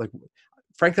sort? Like,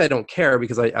 frankly, I don't care,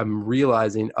 because I'm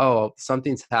realizing, oh,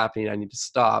 something's happening. I need to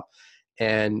stop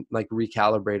and like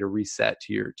recalibrate or reset,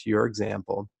 to your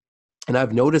example. And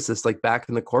I've noticed this, like back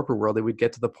in the corporate world, it would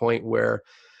get to the point where,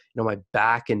 my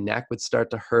back and neck would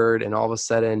start to hurt. And all of a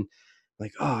sudden,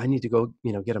 like, oh, I need to go,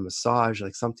 get a massage,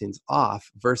 like something's off.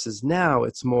 Versus now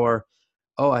it's more,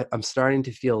 oh, I'm starting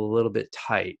to feel a little bit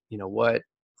tight.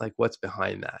 What's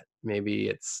behind that? Maybe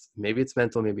it's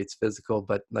mental, maybe it's physical,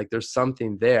 but like there's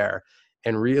something there,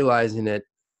 and realizing it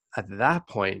at that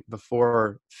point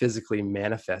before physically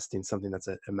manifesting something that's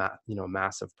a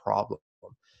massive problem.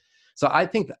 So I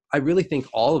really think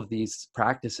all of these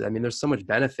practices, I mean, there's so much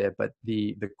benefit, but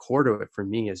the core to it for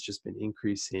me has just been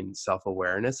increasing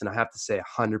self-awareness. And I have to say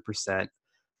 100%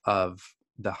 of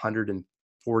the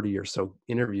 140 or so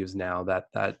interviews now that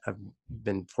I've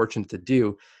been fortunate to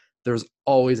do, there's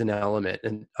always an element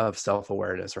of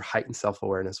self-awareness or heightened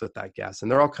self-awareness with that guest.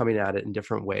 And they're all coming at it in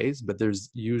different ways, but there's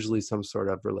usually some sort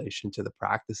of relation to the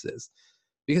practices.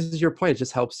 Because to your point, it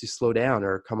just helps you slow down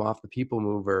or come off the people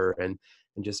mover and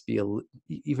just be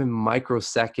even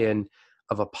microsecond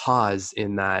of a pause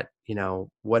in that,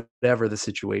 whatever the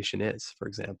situation is, for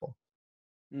example.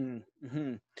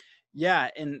 Mm-hmm. Yeah.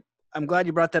 And I'm glad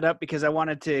you brought that up, because I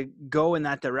wanted to go in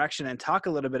that direction and talk a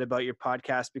little bit about your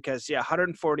podcast, because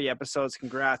 140 episodes.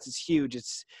 Congrats. It's huge.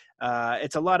 It's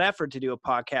a lot of effort to do a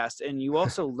podcast, and you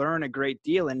also learn a great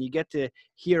deal, and you get to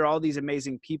hear all these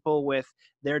amazing people with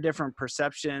their different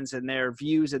perceptions and their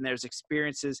views and their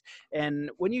experiences.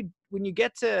 And when you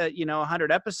get to,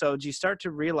 100 episodes, you start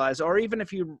to realize, or even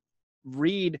if you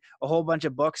read a whole bunch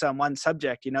of books on one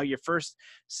subject, your first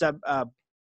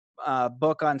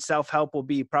book on self-help will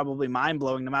be probably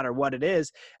mind-blowing no matter what it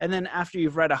is. And then after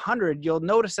you've read 100, you'll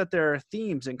notice that there are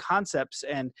themes and concepts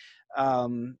and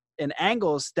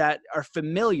angles that are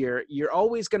familiar. You're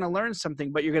always going to learn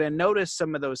something, but you're going to notice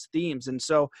some of those themes. And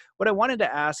so what I wanted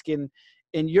to ask, in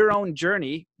your own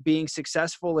journey, being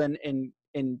successful in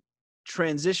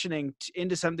transitioning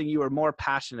into something you were more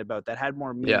passionate about, that had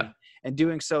more meaning, and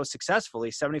doing so successfully,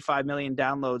 75 million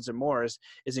downloads or more is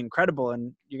incredible.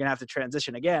 And you're going to have to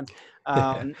transition again.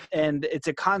 And it's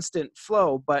a constant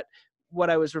flow. But what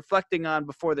I was reflecting on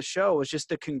before the show was just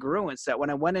the congruence, that when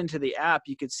I went into the app,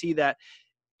 you could see that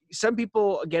some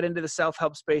people get into the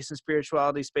self-help space and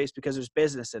spirituality space because there's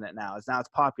business in it now. It's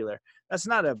popular. That's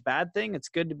not a bad thing. It's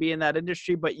good to be in that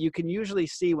industry, but you can usually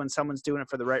see when someone's doing it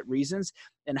for the right reasons,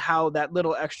 and how that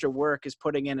little extra work is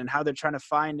putting in, and how they're trying to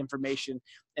find information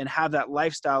and have that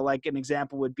lifestyle. Like an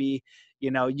example would be,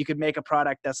 you could make a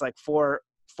product that's like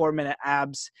 4-minute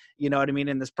abs, you know what I mean?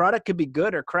 And this product could be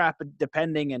good or crap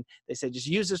depending. And they say, just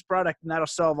use this product and that'll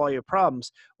solve all your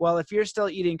problems. Well, if you're still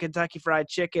eating Kentucky Fried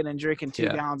Chicken and drinking 2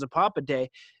 gallons of pop a day,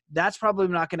 that's probably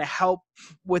not going to help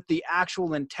with the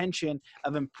actual intention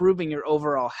of improving your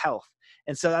overall health.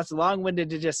 And so that's long-winded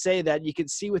to just say that you can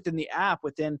see within the app,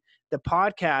 within the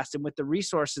podcast, and with the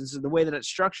resources and the way that it's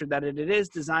structured, that it is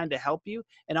designed to help you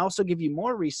and also give you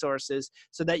more resources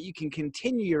so that you can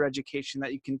continue your education,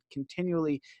 that you can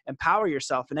continually empower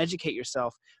yourself and educate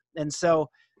yourself. And so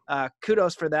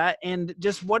kudos for that. And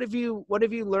just what have you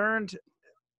learned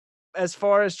as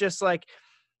far as just like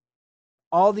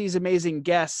all these amazing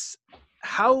guests?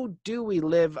 How do we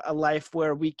live a life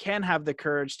where we can have the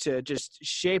courage to just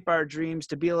shape our dreams,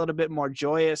 to be a little bit more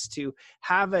joyous, to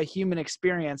have a human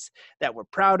experience that we're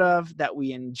proud of, that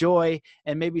we enjoy,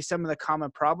 and maybe some of the common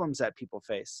problems that people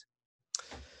face?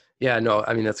 Yeah, no,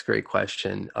 I mean, that's a great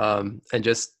question. And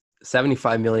just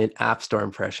 75 million App Store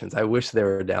impressions. I wish there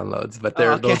were downloads, but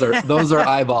those are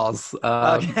eyeballs.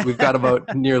 We've got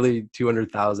about nearly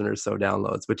 200,000 or so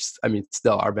downloads, which, I mean,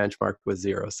 still our benchmark was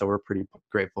 0. So we're pretty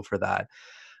grateful for that.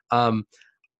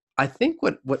 I think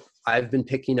what I've been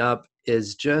picking up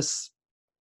is just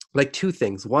like 2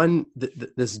 things. One,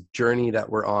 this journey that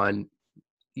we're on,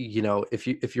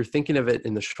 if you're thinking of it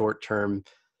in the short term,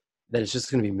 then it's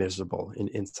just going to be miserable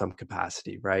in some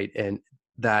capacity, right? And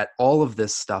that all of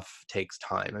this stuff takes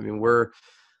time. I mean,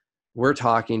 we're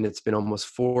talking, it's been almost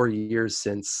 4 years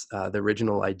since the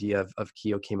original idea of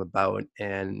Keo came about.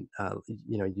 And,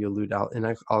 you allude out, and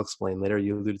I'll explain later,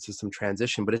 you alluded to some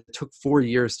transition, but it took 4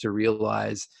 years to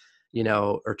realize,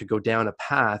 or to go down a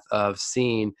path of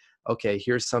seeing, okay,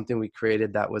 here's something we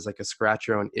created that was like a scratch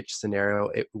your own itch scenario.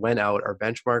 It went out, our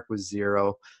benchmark was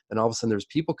 0. And all of a sudden there's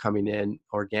people coming in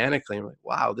organically. And I'm like,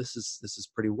 wow, this is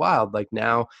pretty wild. Like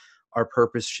now our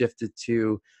purpose shifted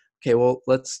to, okay, well,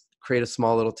 let's create a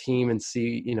small little team and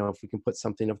see, if we can put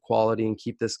something of quality and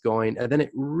keep this going. And then it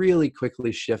really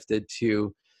quickly shifted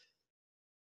to,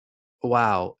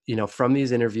 wow, from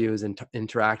these interviews and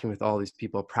interacting with all these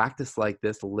people, practice like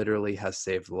this literally has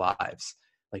saved lives.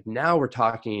 Like now we're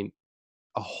talking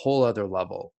a whole other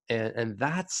level. And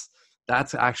that's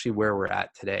actually where we're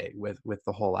at today with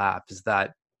the whole app, is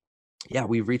that yeah,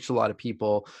 we've reached a lot of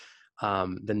people.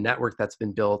 The network that's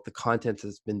been built, the content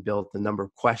that's been built, the number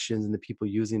of questions and the people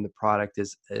using the product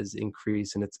is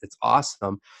increased, and it's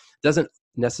awesome. Doesn't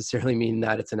necessarily mean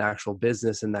that it's an actual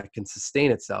business and that can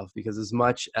sustain itself, because as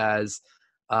much as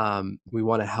we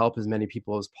want to help as many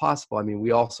people as possible, I mean,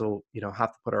 we also,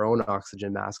 have to put our own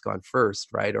oxygen mask on first,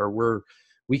 right? Or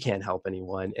we can't help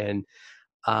anyone. And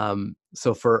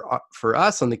so for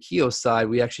us on the Keo side,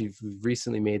 we actually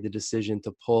recently made the decision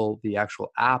to pull the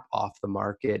actual app off the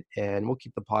market, and we'll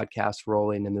keep the podcast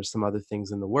rolling. And there's some other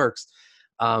things in the works,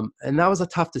 and that was a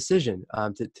tough decision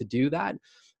to do that.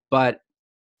 But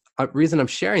reason I'm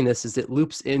sharing this is it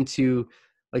loops into,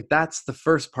 like, that's the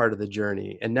first part of the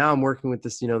journey. And now I'm working with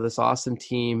this, this awesome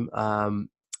team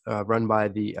run by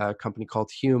the company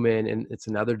called Human, and it's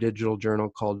another digital journal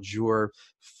called Jour,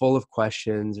 full of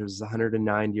questions. There's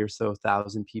 190 or so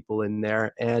thousand people in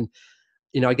there. And,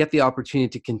 I get the opportunity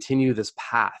to continue this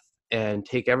path and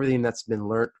take everything that's been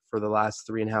learned for the last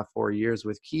 3.5, 4 years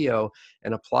with Keo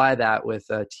and apply that with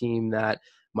a team that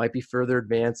might be further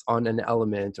advanced on an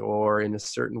element or in a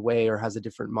certain way, or has a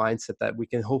different mindset, that we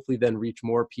can hopefully then reach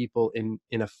more people in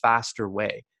a faster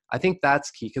way. I think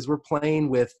that's key, because we're playing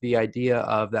with the idea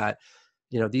of that,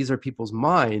 these are people's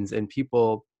minds, and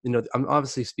people, I'm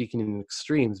obviously speaking in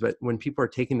extremes, but when people are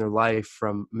taking their life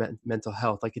from mental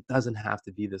health, like, it doesn't have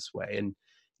to be this way. And,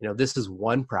 this is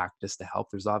one practice to help.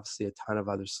 There's obviously a ton of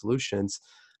other solutions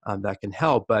that can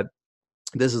help, but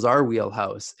this is our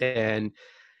wheelhouse. And,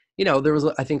 there was,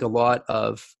 I think, a lot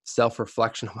of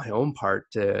self-reflection on my own part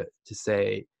to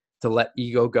say, to let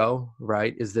ego go,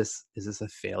 right? Is this a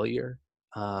failure?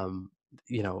 I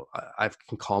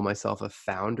can call myself a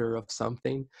founder of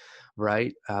something,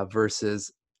 right?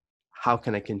 Versus how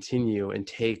can I continue and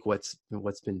take what's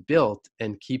been built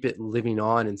and keep it living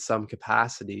on in some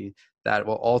capacity that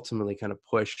will ultimately kind of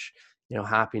push,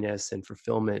 happiness and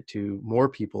fulfillment to more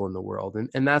people in the world.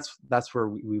 And that's where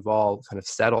we've all kind of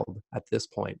settled at this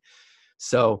point.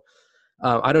 So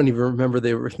I don't even remember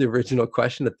the original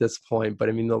question at this point, but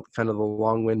I mean, the kind of the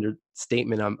long-winded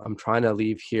statement I'm trying to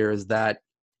leave here is that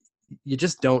you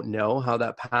just don't know how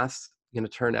that path's going to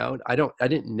turn out. I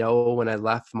didn't know when I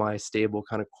left my stable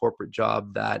kind of corporate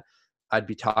job that I'd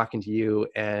be talking to you,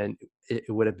 and it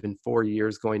would have been 4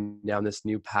 years going down this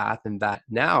new path. And that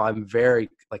now I'm very,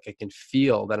 like, I can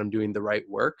feel that I'm doing the right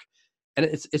work. And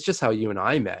it's just how you and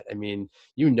I met. I mean,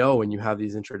 when you have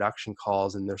these introduction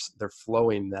calls and they're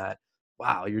flowing, that,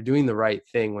 wow, you're doing the right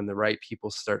thing when the right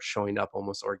people start showing up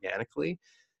almost organically.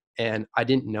 And I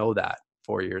didn't know that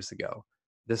 4 years ago.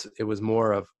 It was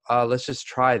more of, let's just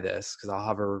try this because I'll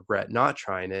have a regret not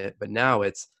trying it. But now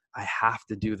it's, I have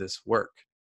to do this work.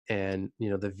 And,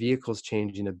 the vehicle's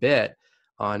changing a bit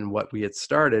on what we had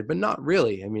started, but not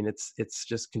really. I mean, it's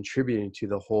just contributing to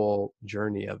the whole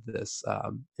journey of this,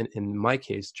 in my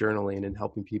case, journaling and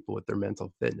helping people with their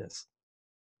mental fitness.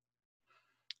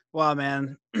 Wow,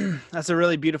 man, that's a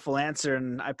really beautiful answer.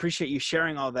 And I appreciate you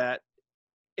sharing all that.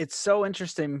 It's so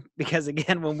interesting because,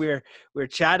 again, when we were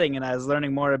chatting and I was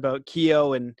learning more about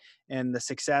Keo and the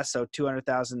success. So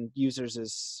 200,000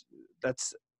 users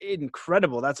that's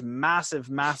incredible. That's massive,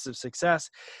 massive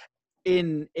success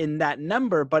in that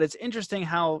number. But it's interesting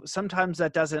how sometimes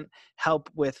that doesn't help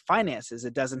with finances.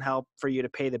 It doesn't help for you to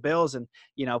pay the bills and,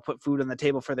 put food on the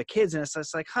table for the kids. And it's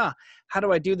just like, how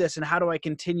do I do this? And how do I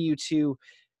continue to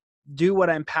do what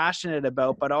I'm passionate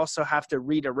about, but also have to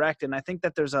redirect? And I think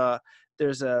that there's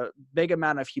a big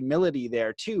amount of humility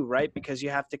there too, right? Because you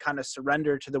have to kind of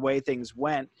surrender to the way things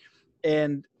went.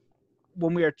 And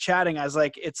when we were chatting, I was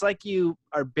like, it's like you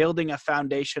are building a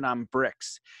foundation on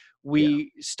bricks.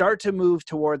 We start to move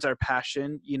towards our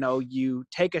passion. You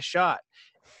take a shot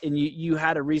and you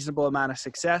had a reasonable amount of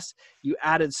success. You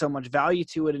added so much value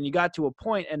to it and you got to a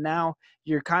point, and now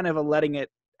you're kind of letting it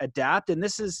adapt. And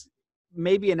this is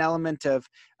maybe an element of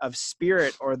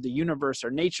spirit or the universe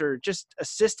or nature just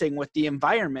assisting with the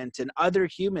environment and other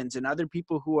humans and other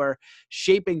people who are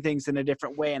shaping things in a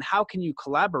different way. And how can you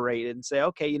collaborate and say,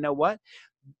 okay, you know what,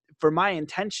 for my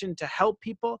intention to help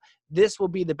people, this will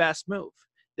be the best move.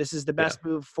 This is the best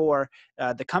move for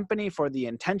the company, for the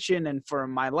intention, and for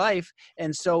my life.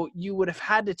 And so you would have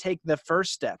had to take the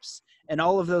first steps and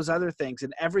all of those other things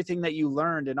and everything that you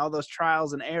learned and all those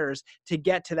trials and errors to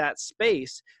get to that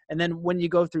space. And then when you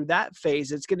go through that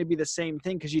phase, it's going to be the same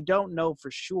thing because you don't know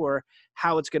for sure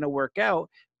how it's going to work out,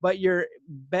 but you're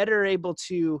better able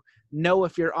to know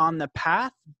if you're on the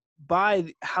path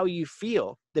by how you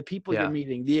feel, the people you're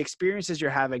meeting, the experiences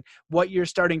you're having, what you're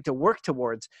starting to work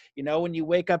towards. When you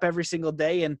wake up every single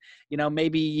day and,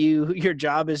 maybe your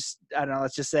job is, I don't know,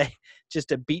 let's just say just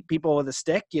to beat people with a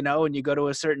stick, and you go to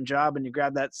a certain job and you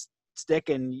grab that stick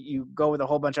and you go with a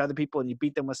whole bunch of other people and you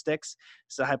beat them with sticks.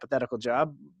 It's a hypothetical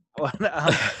job.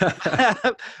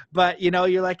 But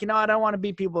you're like, I don't want to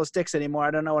beat people with sticks anymore.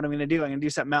 I don't know what I'm going to do. I'm going to do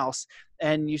something else.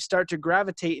 And you start to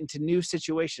gravitate into new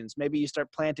situations. Maybe you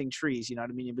start planting trees, you know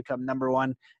what I mean? You become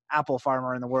 #1 apple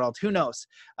farmer in the world. Who knows?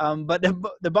 But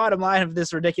the bottom line of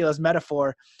this ridiculous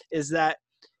metaphor is that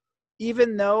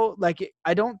even though, like,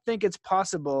 I don't think it's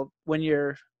possible when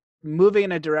you're moving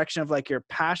in a direction of like your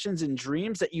passions and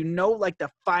dreams that like the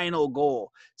final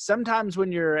goal. Sometimes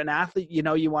when you're an athlete,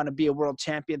 you want to be a world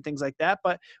champion, things like that.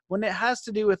 But when it has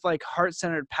to do with like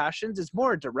heart-centered passions, it's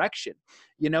more a direction,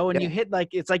 and you hit like,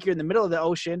 it's like you're in the middle of the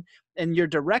ocean and your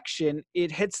direction,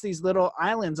 it hits these little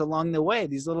islands along the way,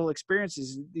 these little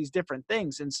experiences, these different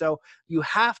things. And so you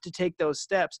have to take those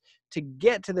steps to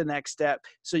get to the next step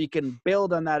so you can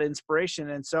build on that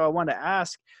inspiration. And so I want to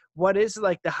ask, what is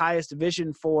like the highest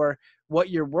vision for what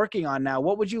you're working on now?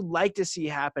 What would you like to see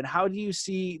happen? How do you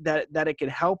see that it can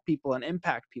help people and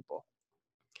impact people?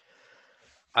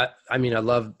 I mean, I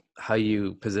love how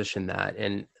you position that.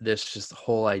 And this just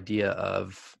whole idea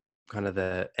of kind of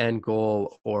the end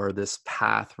goal or this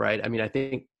path, right? I mean, I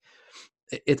think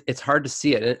it's hard to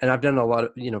see it. And I've done a lot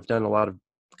of,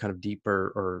 kind of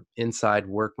deeper or inside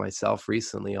work myself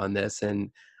recently on this. And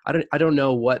I don't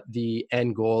know what the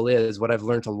end goal is. What I've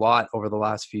learned a lot over the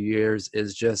last few years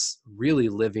is just really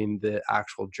living the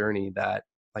actual journey that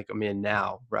like I'm in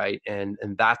now. Right. And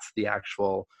that's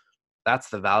that's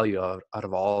the value out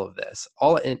of all of this.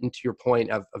 And to your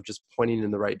point of just pointing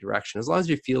in the right direction, as long as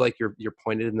you feel like you're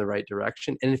pointed in the right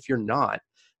direction. And if you're not,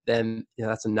 then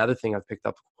that's another thing I've picked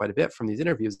up quite a bit from these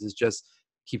interviews is just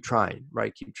keep trying,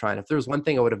 right? Keep trying. If there was one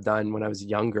thing I would have done when I was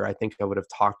younger, I think I would have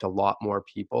talked to a lot more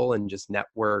people and just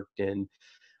networked and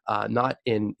not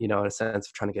in, in a sense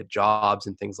of trying to get jobs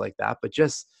and things like that, but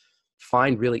just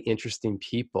find really interesting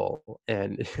people.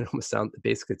 And it almost sounds,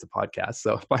 basically it's a podcast.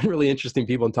 So find really interesting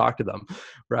people and talk to them.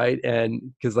 Right. And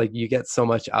because like you get so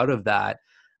much out of that.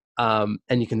 And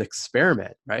you can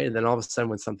experiment, right? And then all of a sudden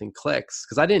when something clicks,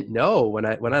 because I didn't know when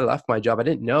I left my job, I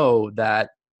didn't know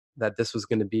that this was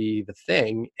going to be the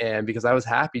thing. And because I was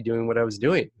happy doing what I was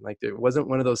doing, like there wasn't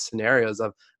one of those scenarios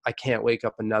of I can't wake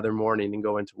up another morning and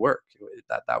go into work.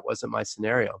 That wasn't my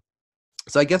scenario.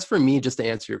 So I guess for me, just to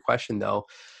answer your question though,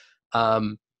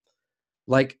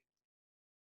 like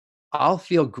I'll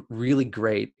feel really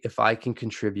great if I can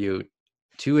contribute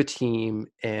to a team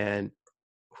and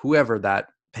whoever that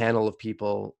panel of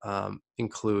people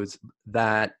includes,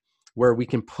 that where we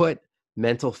can put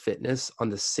mental fitness on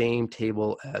the same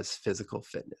table as physical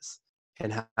fitness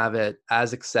and have it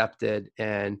as accepted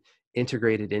and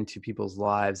integrated into people's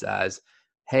lives as,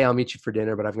 hey, I'll meet you for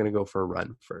dinner, but I'm going to go for a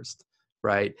run first,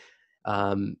 right?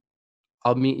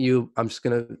 I'll meet you. I'm just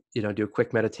going to, do a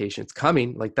quick meditation. It's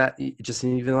coming like that. Just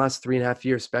even the last 3.5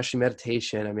 years, especially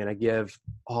meditation. I mean, I give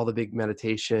all the big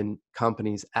meditation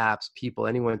companies, apps, people,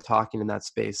 anyone talking in that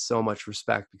space so much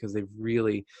respect because they've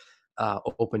really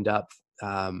opened up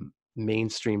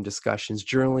mainstream discussions.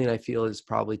 Journaling, I feel, is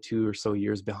probably 2 or so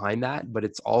years behind that, but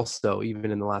it's also,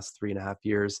 even in the last 3.5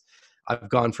 years, I've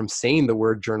gone from saying the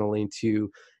word journaling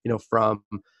to, from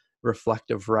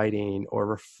reflective writing or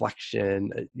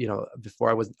reflection.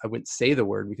 Before I wouldn't say the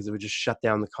word because it would just shut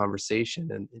down the conversation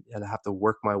and I have to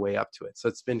work my way up to it. So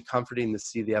it's been comforting to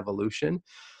see the evolution.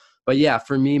 But yeah,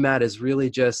 for me, Matt, is really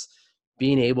just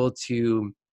being able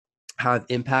to have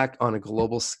impact on a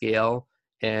global scale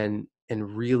and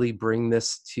really bring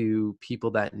this to people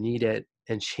that need it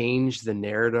and change the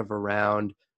narrative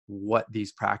around what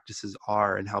these practices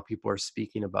are and how people are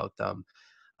speaking about them.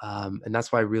 And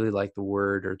that's why I really like the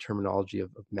word or terminology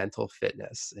of mental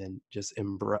fitness, and just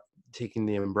taking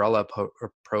the umbrella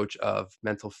approach of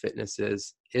mental fitness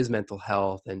is mental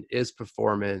health and is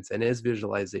performance and is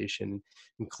visualization,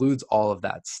 includes all of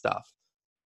that stuff.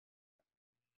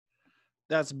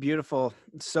 That's beautiful.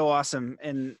 It's so awesome.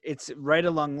 And it's right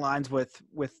along lines with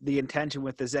the intention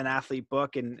with the Zen Athlete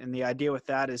book. And the idea with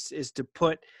that is to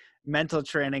put mental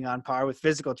training on par with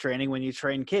physical training when you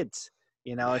train kids.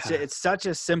 It's such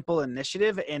a simple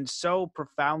initiative and so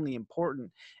profoundly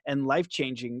important and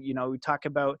life-changing. We talk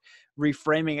about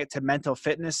reframing it to mental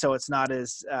fitness so it's not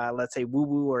as, let's say,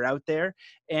 woo-woo or out there.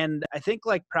 And I think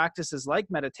like practices like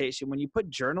meditation, when you put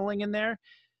journaling in there,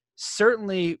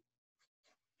 certainly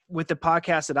with the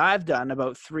podcast that I've done,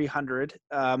 about 300,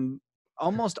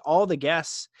 almost all the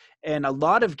guests And a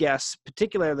lot of guests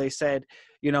particularly said,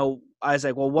 I was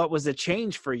like, well, what was the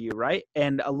change for you, right?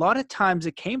 And a lot of times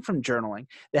it came from journaling.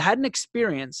 They had an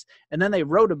experience and then they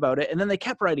wrote about it and then they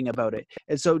kept writing about it.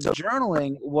 And so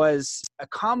journaling was a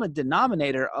common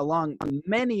denominator along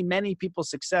many, many people's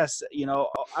success.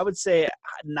 I would say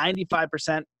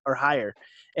 95% or higher.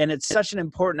 And it's such an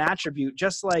important attribute,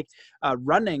 just like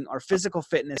running or physical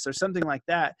fitness or something like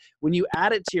that. When you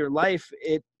add it to your life,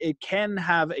 it can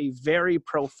have a very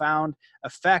profound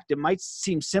effect. It might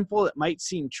seem simple, it might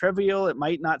seem trivial, it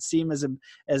might not seem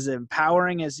as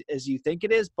empowering as you think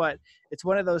it is, but it's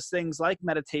one of those things like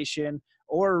meditation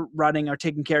or running or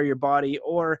taking care of your body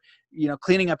or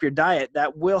cleaning up your diet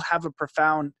that will have a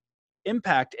profound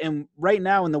impact. And right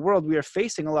now in the world, we are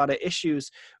facing a lot of issues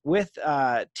with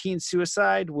teen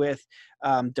suicide, with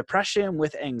depression,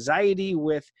 with anxiety,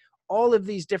 with all of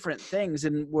these different things.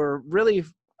 And we're really,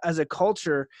 as a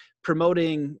culture,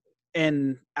 promoting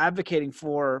and advocating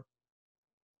for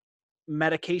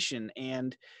medication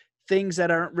and things that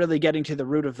aren't really getting to the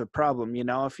root of the problem.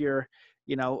 If you're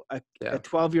a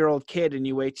 12-year-old kid and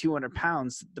you weigh 200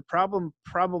 pounds, the problem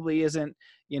probably isn't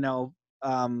a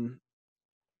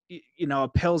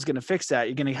pill's going to fix that.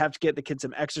 You're going to have to get the kid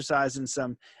some exercise and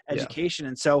some education.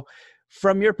 And so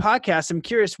from your podcast, I'm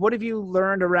curious, what have you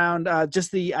learned around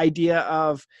just the idea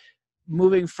of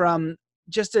moving from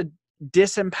just a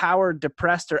disempowered,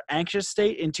 depressed, or anxious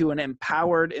state into an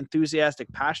empowered, enthusiastic,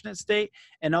 passionate state,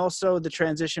 and also the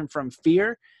transition from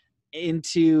fear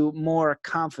into more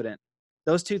confident?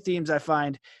 Those two themes I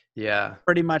find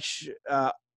pretty much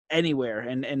anywhere,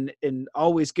 and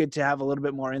always good to have a little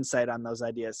bit more insight on those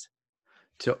ideas.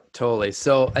 Totally.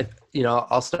 So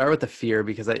I'll start with the fear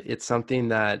because it's something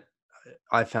that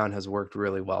I found has worked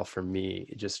really well for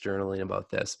me, just journaling about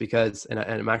this, because and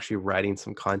I'm actually writing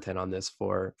some content on this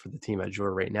for the team at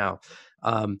Jour right now,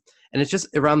 and it's just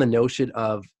around the notion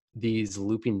of these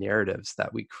looping narratives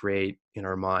that we create in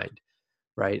our mind,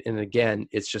 right? And again,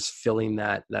 it's just filling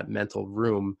that mental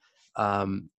room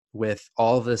with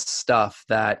all this stuff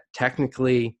that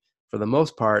technically, for the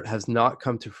most part, has not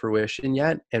come to fruition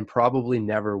yet and probably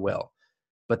never will.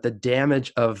 But the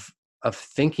damage of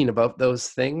thinking about those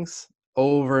things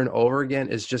over and over again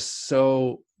is just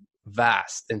so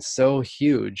vast and so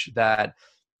huge that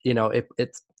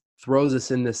it throws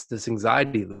us in this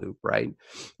anxiety loop, right?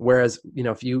 Whereas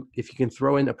if you can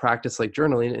throw in a practice like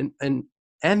journaling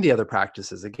and the other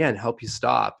practices, again, help you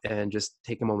stop and just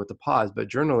take a moment to pause. But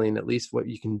journaling, at least what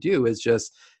you can do is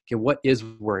just, okay, what is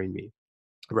worrying me,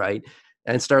 right?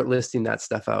 And start listing that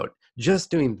stuff out. Just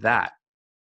doing that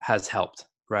has helped,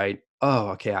 right? Oh,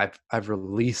 okay, I've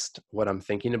released what I'm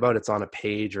thinking about. It's on a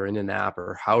page or in an app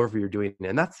or however you're doing it.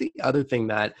 And that's the other thing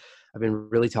that I've been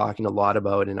really talking a lot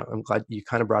about. And I'm glad you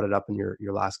kind of brought it up in your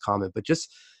last comment. But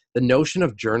just the notion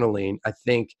of journaling, I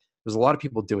think there's a lot of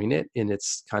people doing it in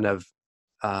its kind of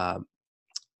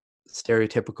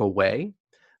stereotypical way,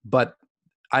 but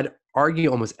I'd argue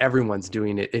almost everyone's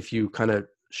doing it if you kind of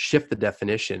shift the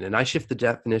definition. And I shift the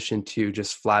definition to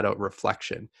just flat out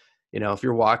reflection. If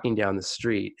you're walking down the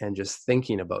street and just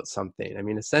thinking about something, I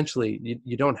mean, essentially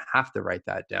you don't have to write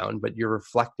that down, but you're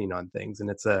reflecting on things, and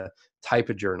it's a type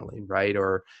of journaling, right?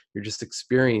 Or you're just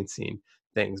experiencing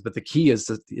things. But the key is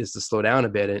to slow down a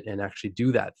bit and actually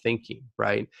do that thinking,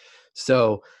 right?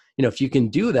 So if you can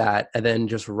do that and then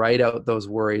just write out those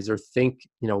worries or think,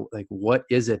 like, what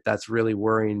is it that's really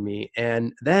worrying me?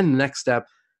 And then the next step,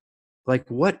 like,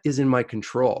 what is in my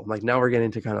control? Like, now we're getting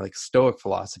into kind of like Stoic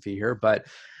philosophy here, but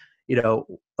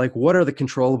like, what are the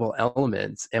controllable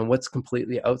elements and what's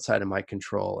completely outside of my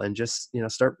control? And just,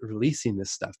 start releasing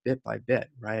this stuff bit by bit,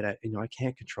 right? I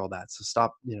can't control that. So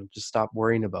just stop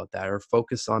worrying about that, or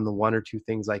focus on the one or two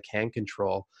things I can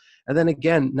control. And then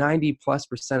again,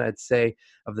 90+%, I'd say,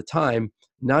 of the time,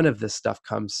 none of this stuff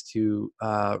comes to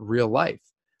real life,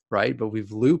 right? But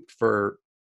we've looped for,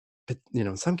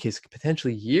 in some cases,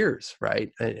 potentially years,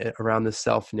 right, around the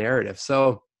self-narrative.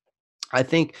 So I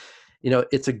think,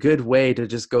 it's a good way to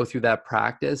just go through that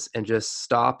practice and just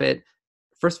stop it.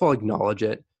 First of all, acknowledge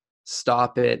it,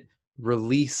 stop it,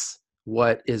 release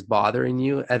what is bothering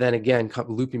you. And then again,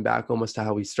 looping back almost to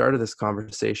how we started this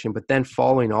conversation, but then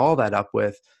following all that up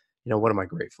with, what am I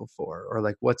grateful for? Or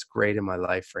like, what's great in my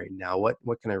life right now?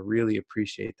 What can I really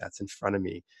appreciate that's in front of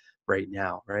me right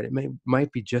now, right? It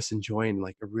might be just enjoying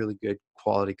like a really good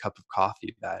quality cup of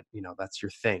coffee that, that's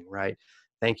your thing, right?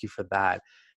 Thank you for that.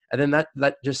 And then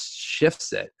that just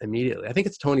shifts it immediately. I think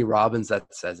it's Tony Robbins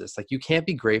that says this, like, you can't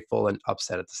be grateful and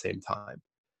upset at the same time.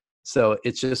 So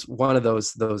it's just one of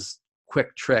those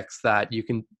quick tricks that you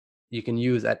can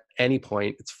use at any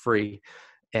point. It's free,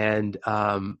 and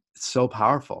it's so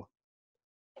powerful.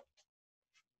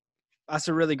 That's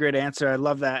a really great answer. I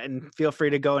love that. And feel free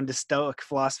to go into Stoic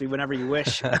philosophy whenever you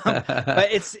wish. But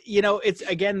it's, it's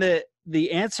again,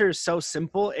 the answer is so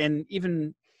simple. And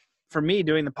even for me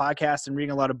doing the podcast and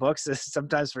reading a lot of books, I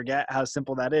sometimes forget how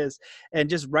simple that is. And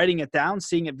just writing it down,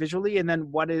 seeing it visually, and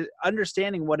then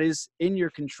understanding what is in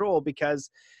your control, because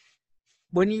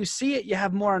when you see it, you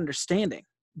have more understanding.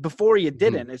 Before you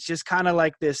didn't. It's just kind of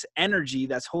like this energy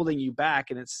that's holding you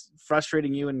back, and it's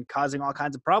frustrating you and causing all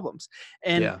kinds of problems.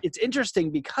 And it's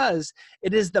interesting because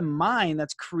it is the mind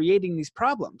that's creating these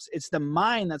problems. It's the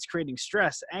mind that's creating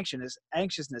stress,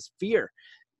 anxiousness, fear,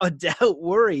 a doubt,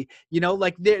 worry.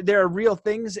 Like there are real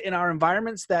things in our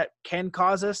environments that can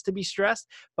cause us to be stressed,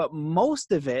 but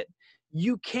most of it,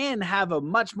 you can have a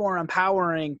much more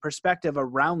empowering perspective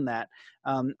around that.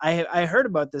 I heard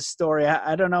about this story.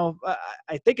 I don't know.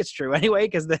 I think it's true anyway,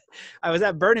 because I was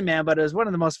at Burning Man, but it was one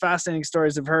of the most fascinating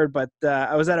stories I've heard. But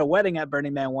I was at a wedding at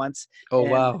Burning Man once. Oh,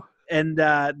 wow. And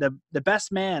the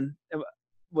best man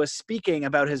was speaking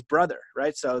about his brother,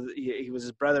 right? So he was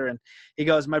his brother, and he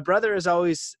goes, my brother is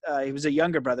always, he was a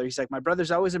younger brother. He's like, my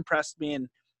brother's always impressed me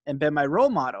and been my role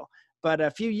model. But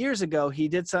a few years ago, he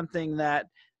did something that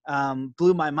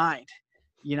blew my mind.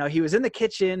 He was in the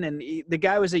kitchen, and the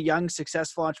guy was a young,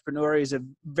 successful entrepreneur. He's a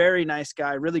very nice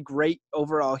guy, really great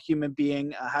overall human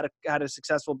being, had a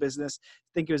successful business. I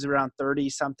think he was around 30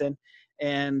 something.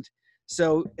 And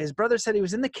so his brother said he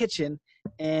was in the kitchen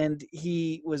and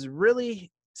he was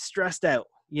really stressed out.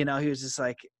 He was just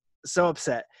like so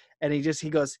upset. And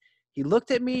he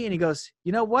looked at me and he goes,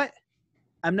 you know what?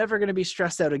 I'm never going to be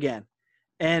stressed out again.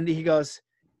 And he goes,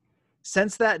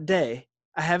 since that day,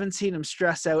 I haven't seen him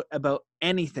stress out about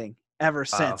anything ever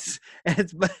since.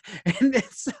 And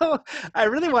so I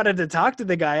really wanted to talk to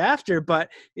the guy after, but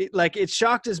it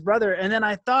shocked his brother. And then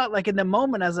I thought, like, in the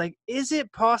moment, I was like, is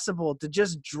it possible to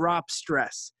just drop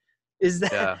stress? Is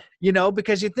that,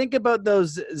 because you think about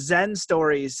those Zen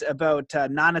stories about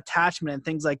non-attachment and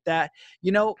things like that,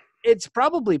 it's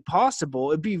probably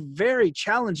possible. It'd be very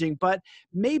challenging, but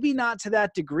maybe not to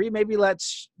that degree. Maybe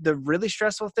let's the really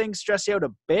stressful things stress you out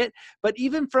a bit. But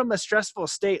even from a stressful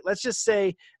state, let's just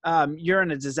say you're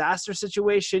in a disaster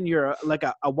situation. You're like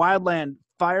a wildland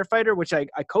firefighter, which I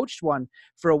coached one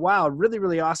for a while. Really,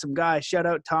 really awesome guy. Shout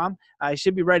out Tom. I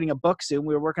should be writing a book soon.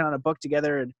 We were working on a book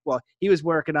together, and he was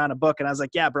working on a book, and I was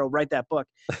like, yeah, bro, write that book.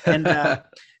 And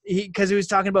because he was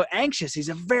talking about anxious. He's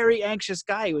a very anxious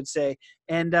guy, he would say.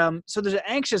 And so there's an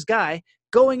anxious guy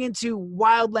going into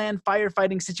wildland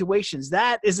firefighting situations.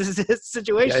 That is a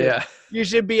situation you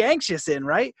should be anxious in,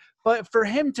 right? But for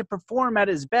him to perform at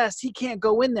his best, he can't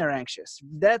go in there anxious.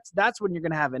 That's when you're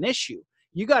going to have an issue.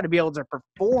 You got to be able to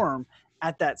perform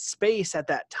at that space, at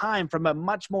that time, from a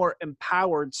much more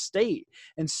empowered state.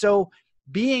 And so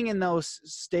being in those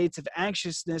states of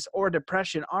anxiousness or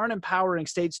depression aren't empowering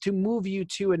states to move you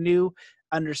to a new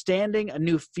understanding, a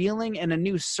new feeling, and a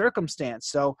new circumstance.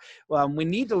 So we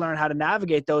need to learn how to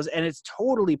navigate those. And it's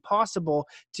totally possible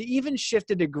to even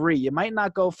shift a degree. You might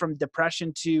not go from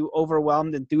depression to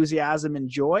overwhelmed enthusiasm and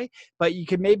joy, but you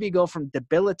could maybe go from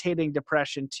debilitating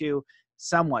depression to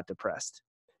somewhat depressed.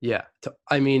 Yeah.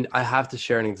 I mean, I have to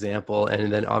share an example,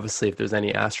 and then obviously if there's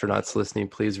any astronauts listening,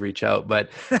 please reach out. But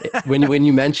when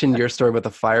you mentioned your story about the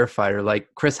firefighter, like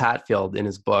Chris Hadfield in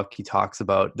his book, he talks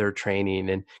about their training.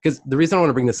 And because the reason I want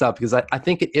to bring this up, because I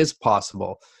think it is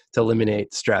possible to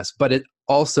eliminate stress, but it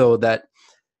also let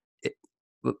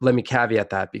me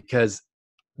caveat that, because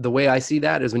the way I see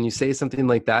that is when you say something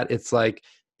like that, it's like,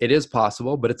 it is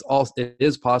possible, but it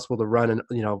is possible to run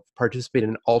and, participate in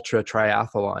an ultra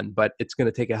triathlon, but it's going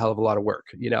to take a hell of a lot of work,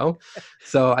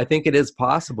 So I think it is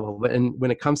possible. But when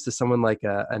it comes to someone like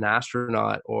an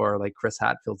astronaut, or like Chris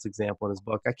Hadfield's example in his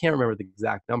book, I can't remember the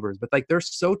exact numbers, but like they're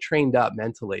so trained up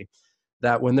mentally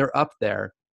that when they're up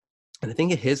there, and I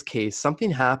think in his case,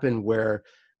 something happened where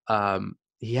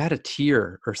he had a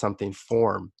tear or something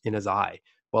form in his eye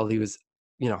while he was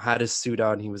had his suit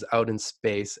on, he was out in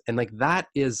space. And like, that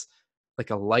is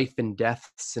like a life and death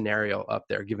scenario up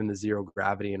there, given the zero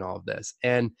gravity and all of this.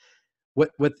 And what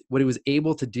he was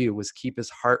able to do was keep his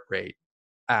heart rate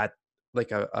at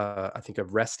like I think a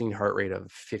resting heart rate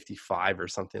of 55 or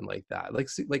something like that.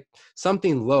 Like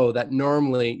something low that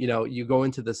normally, you go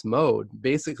into this mode,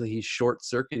 basically he's short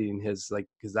circuiting his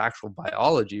actual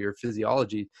biology or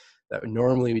physiology that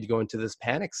normally we'd go into this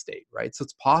panic state, right? So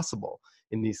it's possible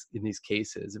in these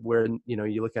cases where,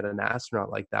 you look at an astronaut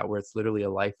like that, where it's literally a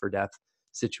life or death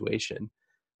situation.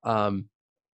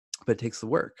 But it takes the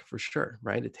work for sure,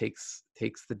 right? It takes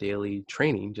the daily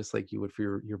training, just like you would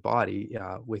for your body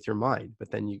with your mind.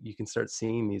 But then you can start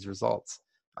seeing these results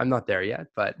I'm not there yet,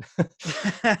 but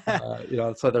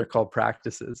that's why they're called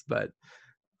practices, but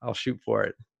I'll shoot for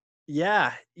it.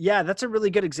 Yeah. Yeah. That's a really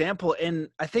good example. And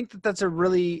I think that that's a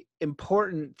really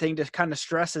important thing to kind of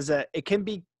stress is that it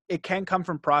can come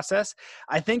from process.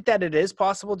 I think that it is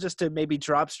possible just to maybe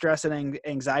drop stress and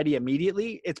anxiety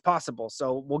immediately. It's possible.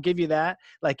 So we'll give you that,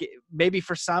 like maybe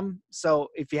for some. So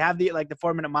if you have the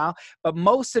 4-minute mile, but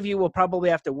most of you will probably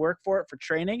have to work for it for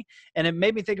training. And it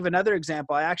made me think of another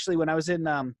example. I actually, when I was in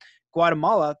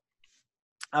Guatemala,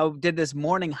 I did this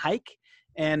morning hike.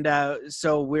 And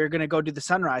so we're going to go do the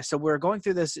sunrise. So we're going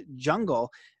through this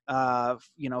jungle, 4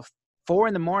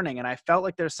 a.m. and I felt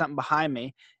like there's something behind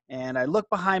me. And I look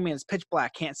behind me and it's pitch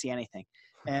black, can't see anything.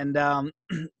 And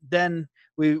then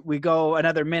we go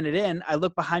another minute in. I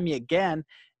look behind me again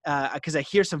because I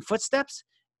hear some footsteps,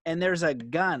 and there's a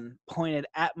gun pointed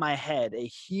at my head, a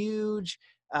huge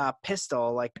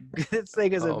pistol, like this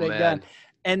thing is a big gun.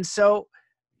 And so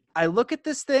I look at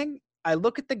this thing. I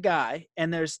look at the guy,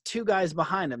 and there's 2 guys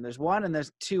behind him. There's one and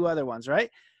there's 2 other ones,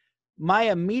 right? My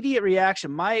immediate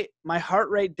reaction, my heart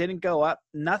rate didn't go up.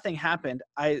 Nothing happened.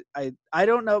 I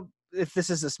don't know if this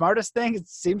is the smartest thing. It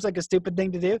seems like a stupid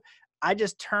thing to do. I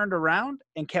just turned around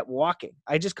and kept walking.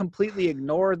 I just completely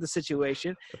ignored the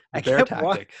situation. I kept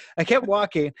walking.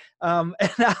 And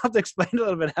I'll have to explain a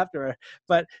little bit after.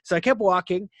 But so I kept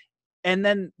walking. And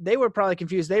then they were probably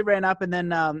confused. They ran up, and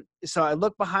then so I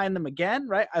look behind them again,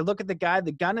 right? I look at the guy.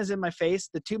 The gun is in my face.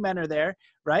 The 2 men are there,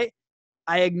 right?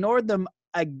 I ignored them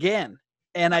again,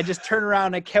 and I just turned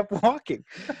around and kept walking.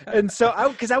 And so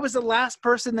because I was the last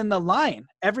person in the line.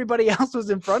 Everybody else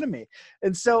was in front of me.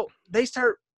 And so they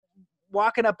start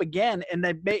walking up again, and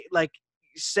they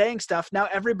saying stuff. Now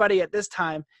everybody at this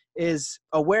time is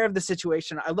aware of the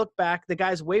situation. I look back, the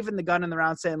guy's waving the gun in the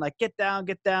round saying like, get down,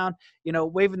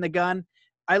 waving the gun.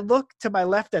 I look to my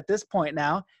left at this point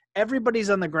now, everybody's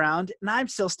on the ground and I'm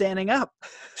still standing up.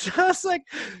 So I was like,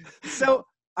 so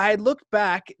I looked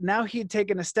back, now he'd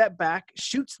taken a step back,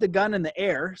 shoots the gun in the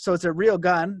air. So it's a real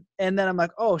gun. And then I'm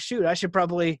like, oh shoot, I should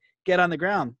probably get on the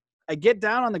ground. I get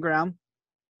down on the ground,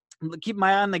 keep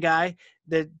my eye on the guy.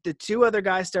 The 2 other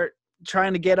guys start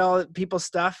trying to get all people's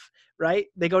stuff, right?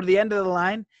 They go to the end of the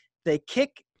line. They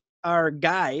kick our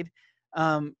guide,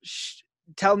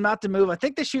 tell him not to move. I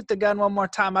think they shoot the gun one more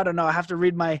time. I don't know. I have to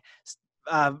read my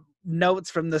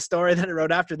notes from the story that I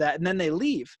wrote after that. And then they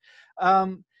leave.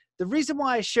 The reason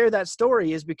why I share that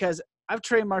story is because I've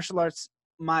trained martial arts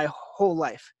my whole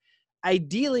life.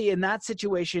 Ideally, in that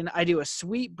situation, I do a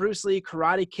sweet Bruce Lee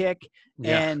karate kick,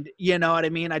 and you know what I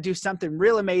mean? I do something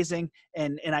real amazing,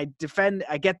 and I defend.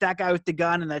 I get that guy with the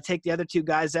gun, and I take the other 2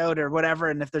 guys out or whatever,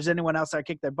 and if there's anyone else, I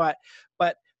kick their butt.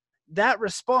 But that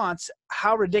response,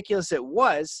 how ridiculous it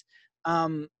was,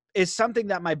 is something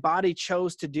that my body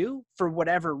chose to do for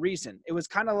whatever reason. It was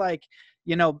kind of like,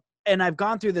 and I've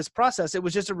gone through this process. It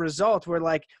was just a result where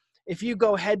like, if you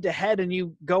go head to head and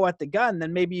you go at the gun,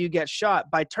 then maybe you get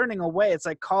shot. By turning away, it's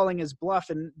like calling his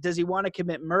bluff. And does he want to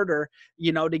commit murder,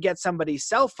 to get somebody's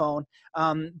cell phone?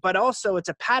 But also it's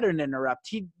a pattern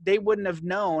interrupt. They wouldn't have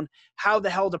known how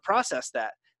the hell to process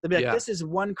that. They'd be like, this is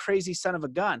one crazy son of a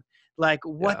gun. Like,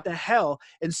 what the hell?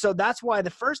 And so that's why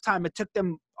the first time it took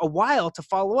them a while to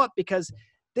follow up, because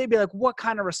they'd be like, what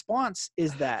kind of response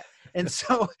is that? And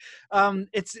so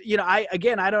it's,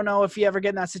 I don't know if you ever get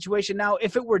in that situation. Now,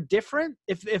 if it were different,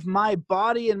 if my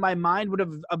body and my mind would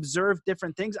have observed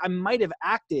different things, I might have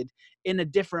acted in a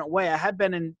different way. I had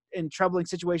been in troubling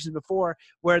situations before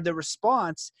where the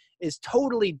response is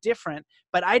totally different,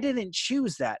 but I didn't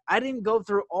choose that. I didn't go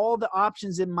through all the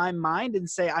options in my mind and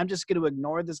say, I'm just going to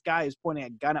ignore this guy who's pointing a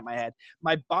gun at my head.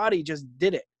 My body just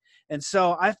did it. And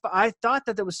so I thought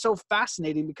that was so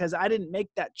fascinating because I didn't make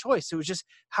that choice. It was just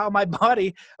how my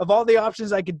body, of all the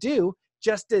options I could do,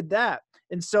 just did that.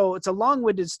 And so it's a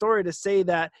long-winded story to say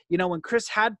that, when Chris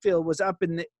Hadfield was up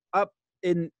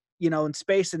in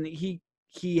space and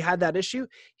he had that issue,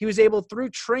 he was able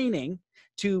through training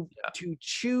to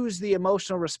choose the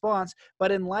emotional response.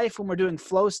 But in life, when we're doing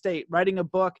flow state, writing a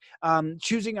book,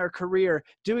 choosing our career,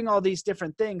 doing all these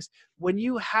different things, when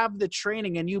you have the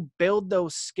training and you build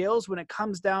those skills, when it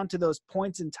comes down to those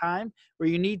points in time where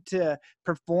you need to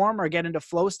perform or get into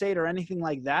flow state or anything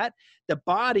like that, the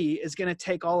body is going to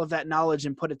take all of that knowledge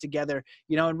and put it together.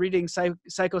 In reading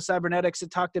Psycho-Cybernetics, it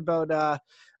talked about, I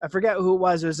forget who it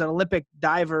was an Olympic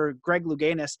diver, Greg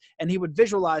Louganis, and he would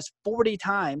visualize 40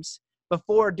 times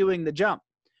before doing the jump,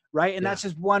 right? And that's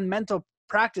just one mental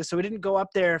practice. So we didn't go up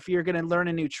there if you're going to learn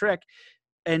a new trick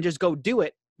and just go do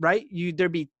it, right? There'd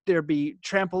be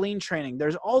trampoline training.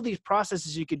 There's all these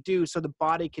processes you could do so the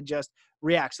body could just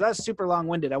react. So that's super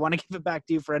long-winded. I want to give it back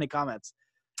to you for any comments.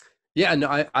 Yeah,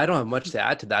 no, I don't have much to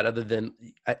add to that other than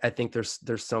I think there's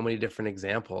so many different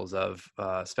examples of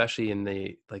especially in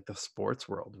the like the sports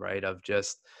world, right? Of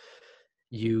just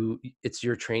it's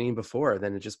your training before,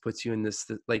 then it just puts you in this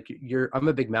like I'm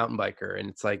a big mountain biker, and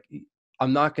it's like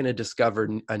I'm not going to discover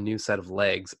a new set of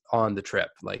legs on the trip.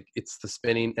 Like it's the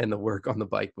spinning and the work on the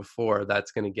bike before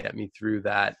that's going to get me through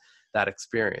that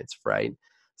experience, right?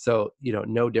 So,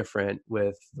 no different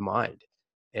with the mind.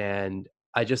 And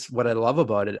what I love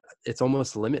about it, it's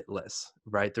almost limitless,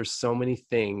 right? There's so many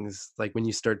things, like when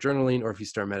you start journaling, or if you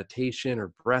start meditation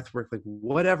or breath work, like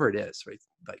whatever it is, right?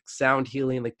 Like sound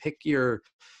healing, like pick your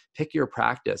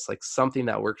practice, like something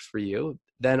that works for you.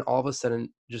 Then all of a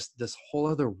sudden, just this whole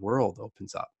other world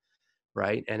opens up,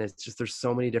 right? And it's just, there's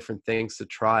so many different things to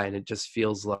try. And it just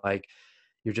feels like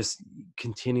you're just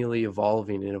continually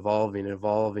evolving and evolving and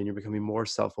evolving. You're becoming more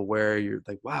self-aware. You're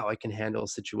like, wow, I can handle a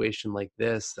situation like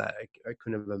this that I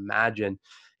couldn't have imagined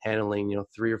handling,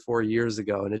 3 or 4 years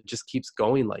ago. And it just keeps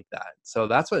going like that. So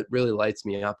that's what really lights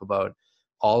me up about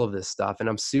all of this stuff. And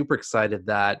I'm super excited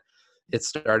that it's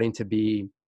starting to be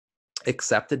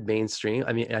accepted mainstream.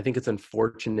 I mean, I think it's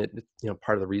unfortunate,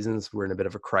 part of the reasons we're in a bit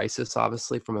of a crisis,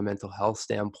 obviously, from a mental health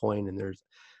standpoint. And there's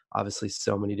obviously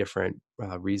so many different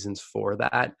reasons for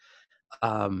that.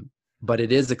 But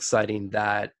it is exciting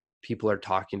that people are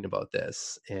talking about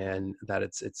this and that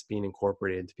it's being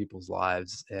incorporated into people's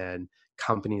lives, and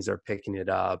companies are picking it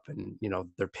up, and,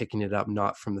 they're picking it up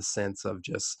not from the sense of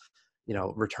just,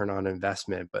 return on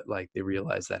investment, but like they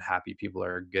realize that happy people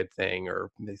are a good thing, or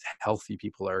healthy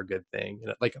people are a good thing.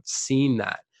 And like I've seen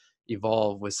that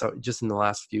evolve with just in the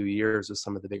last few years with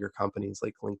some of the bigger companies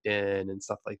like LinkedIn and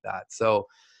stuff like that. So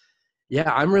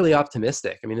yeah, I'm really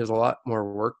optimistic. I mean, there's a lot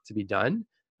more work to be done.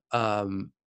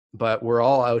 But we're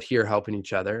all out here helping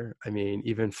each other. I mean,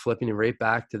 even flipping it right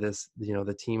back to this,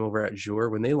 the team over at Jour,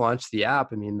 when they launched the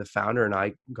app, I mean, the founder and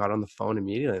I got on the phone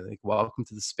immediately, like, welcome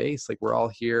to the space. Like, we're all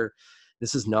here.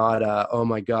 This is not oh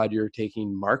my God, you're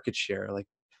taking market share. Like,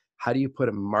 how do you put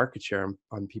a market share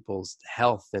on people's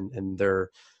health and their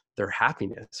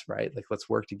happiness, right? Like, let's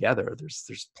work together.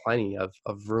 There's plenty of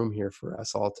room here for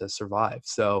us all to survive.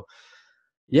 So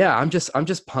yeah, I'm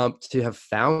just pumped to have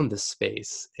found this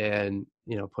space and,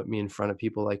 put me in front of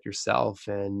people like yourself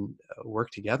and work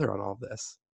together on all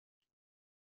this.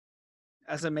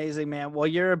 That's amazing, man. Well,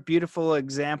 you're a beautiful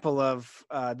example of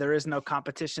there is no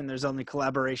competition, there's only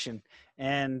collaboration.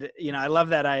 And I love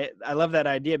that. I love that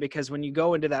idea, because when you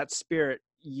go into that spirit,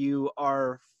 you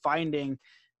are finding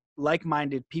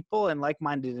like-minded people and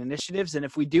like-minded initiatives. And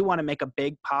if we do want to make a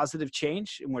big positive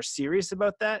change and we're serious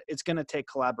about that, it's going to take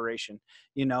collaboration,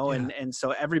 Yeah. and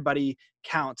so everybody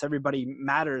counts, everybody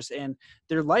matters, and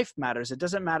their life matters. It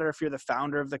doesn't matter if you're the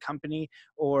founder of the company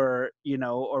or,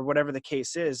 or whatever the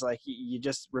case is. Like, you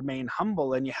just remain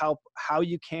humble and you help how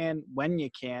you can, when you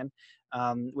can,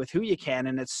 with who you can.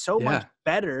 And it's so much Yeah.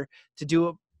 better to do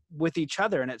it with each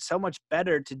other, and it's so much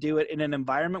better to do it in an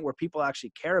environment where people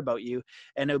actually care about you.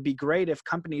 And it would be great if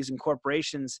companies and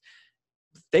corporations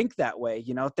think that way,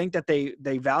 think that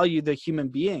they value the human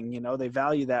being, they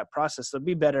value that process. They'll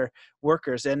be better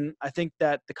workers. And I think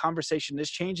that the conversation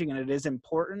is changing, and it is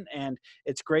important, and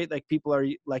it's great, like, people are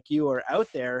like you are out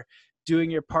there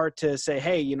doing your part to say,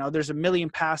 hey, there's a million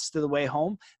paths to the way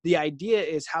home. The idea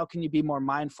is, how can you be more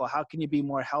mindful? How can you be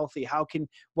more healthy?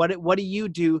 What do you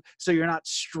do so you're not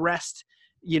stressed,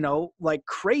 like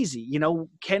crazy?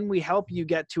 Can we help you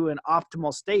get to an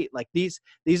optimal state? Like, these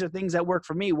are things that work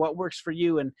for me. What works for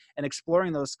you? And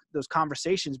exploring those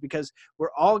conversations, because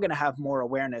we're all going to have more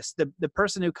awareness. The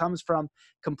person who comes from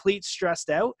complete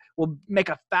stressed out will make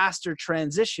a faster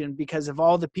transition because of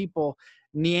all the people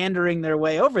meandering their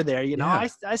way over there. Yeah.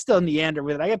 I still neander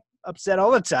with it. I get upset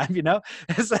all the time. Yeah.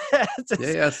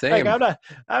 Like, Same.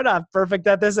 I'm not perfect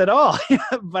at this at all,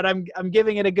 but I'm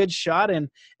giving it a good shot, and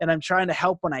I'm trying to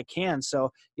help when I can.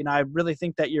 So, I really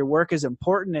think that your work is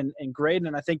important and great.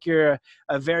 And I think you're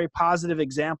a very positive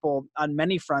example on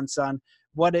many fronts on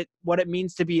what it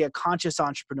means to be a conscious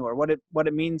entrepreneur, what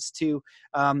it means to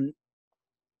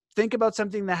think about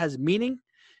something that has meaning,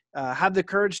 have the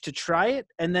courage to try it,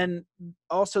 and then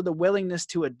also the willingness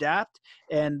to adapt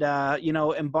and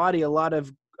embody a lot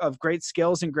of great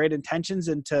skills and great intentions,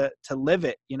 and to live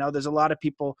it. There's a lot of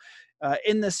people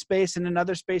in this space and in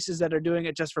other spaces that are doing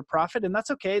it just for profit, and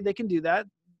that's okay. They can do that.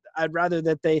 I'd rather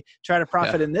that they try to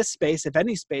profit Yeah. in this space, if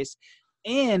any space.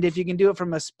 And if you can do it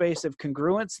from a space of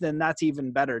congruence, then that's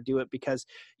even better. Do it because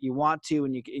you want to,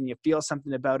 and you feel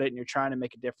something about it, and you're trying to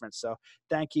make a difference. So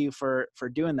thank you for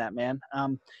doing that, man.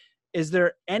 Is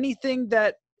there anything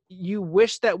that you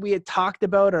wish that we had talked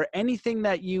about, or anything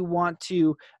that you want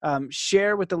to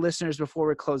share with the listeners before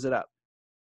we close it up?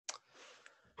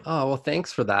 Oh, well,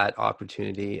 thanks for that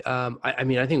opportunity. I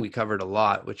mean, I think we covered a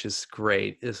lot, which is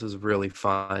great. This was really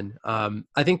fun.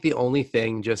 I think the only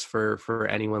thing, just for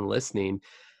anyone listening,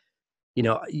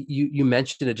 you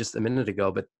mentioned it just a minute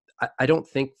ago, but I don't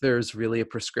think there's really a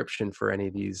prescription for any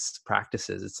of these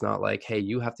practices. It's not like, hey,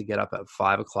 you have to get up at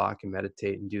 5 o'clock and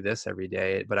meditate and do this every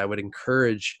day. But I would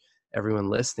encourage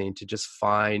everyone listening to just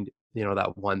find,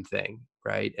 that one thing,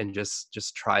 right? And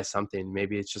just try something.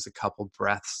 Maybe it's just a couple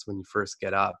breaths when you first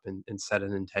get up and set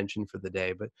an intention for the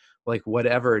day. But like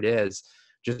whatever it is,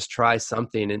 just try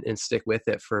something and stick with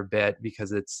it for a bit,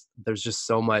 because there's just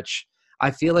so much.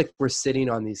 I feel like we're sitting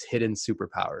on these hidden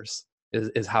superpowers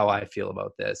is how I feel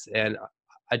about this. And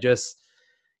I just,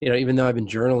 even though I've been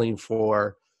journaling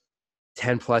for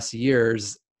 10 plus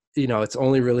years, it's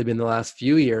only really been the last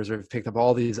few years where I've picked up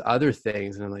all these other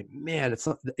things. And I'm like, man, it's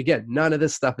not, again, none of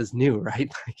this stuff is new, right?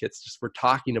 Like it's just, we're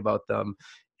talking about them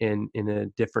in a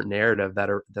different narrative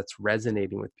that's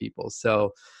resonating with people.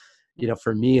 So,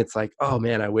 for me, it's like, oh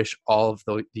man, I wish all of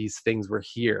these things were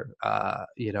here,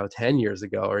 10 years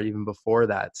ago or even before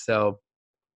that. So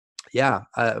yeah,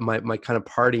 my kind of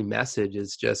party message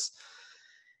is just,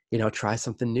 try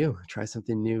something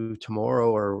new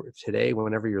tomorrow or today,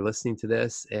 whenever you're listening to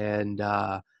this, and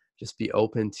just be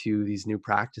open to these new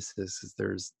practices, because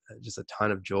there's just a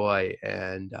ton of joy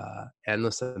and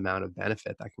endless amount of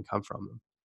benefit that can come from them.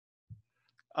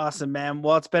 Awesome, man.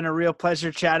 Well, it's been a real pleasure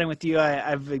chatting with you.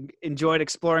 I've enjoyed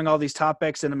exploring all these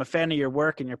topics, and I'm a fan of your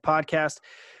work and your podcast.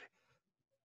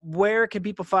 Where can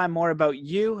people find more about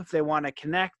you if they want to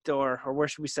connect, or where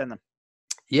should we send them?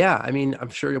 Yeah, I mean, I'm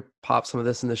sure you'll pop some of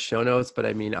this in the show notes, but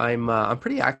I mean, I'm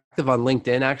pretty active on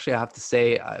LinkedIn. Actually, I have to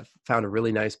say, I've found a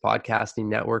really nice podcasting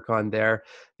network on there.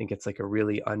 I think it's like a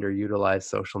really underutilized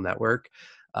social network.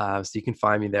 So you can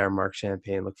find me there, Mark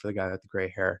Champagne. Look for the guy with the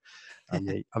gray hair.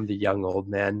 I'm the young old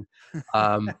man.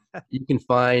 You can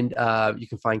find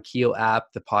Keo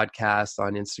App, the podcast,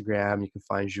 on Instagram. You can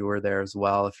find Jour there as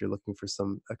well if you're looking for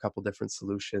a couple different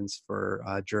solutions for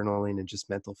journaling and just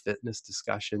mental fitness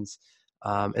discussions.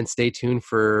 And stay tuned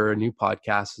for a new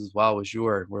podcast as well with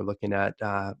Jour. We're looking at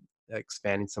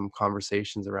expanding some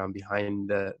conversations around behind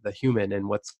the human and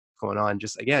what's going on,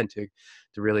 just again to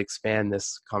really expand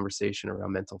this conversation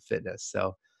around mental fitness.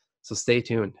 So stay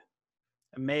tuned.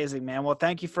 Amazing, man. Well,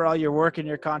 thank you for all your work and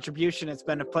your contribution. It's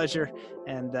been a pleasure.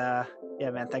 And yeah,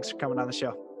 man, thanks for coming on the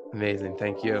show. Amazing.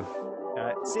 Thank you. All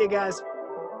right. See you guys.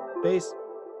 Peace.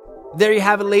 There you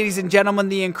have it, ladies and gentlemen,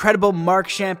 the incredible Mark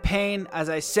Champagne. As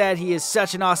I said, he is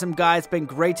such an awesome guy. It's been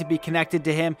great to be connected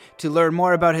to him, to learn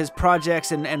more about his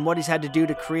projects and what he's had to do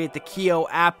to create the Keo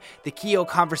app, the Keo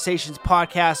Conversations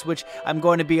podcast, which I'm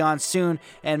going to be on soon.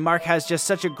 And Mark has just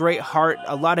such a great heart,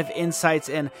 a lot of insights,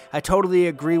 and I totally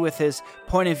agree with his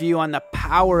point of view on the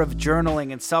power of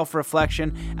journaling and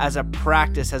self-reflection as a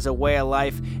practice, as a way of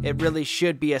life. It really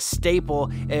should be a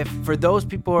staple for those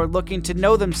people who are looking to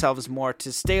know themselves more,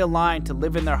 to stay alive, to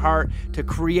live in their heart, to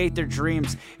create their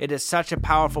dreams. It is such a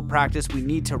powerful practice. We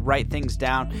need to write things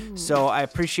down. So I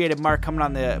appreciated Mark coming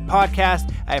on the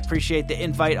podcast. I appreciate the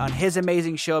invite on his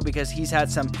amazing show, because he's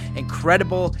had some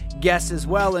incredible guests as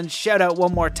well. And shout out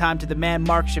one more time to the man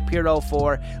Mark Shapiro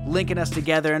for linking us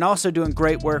together and also doing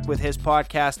great work with his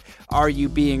podcast, Are You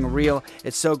Being Real?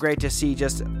 It's so great to see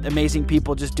just amazing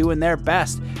people just doing their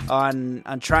best on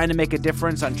trying to make a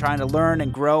difference, on trying to learn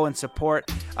and grow and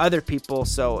support other people.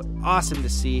 So awesome to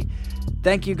see.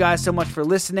 Thank you guys so much for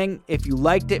listening. If you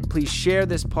liked it, please share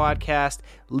this podcast,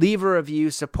 leave a review,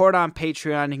 support on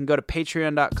Patreon. You can go to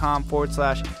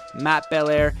patreon.com/Matt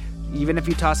Belair. Even if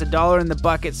you toss $1 in the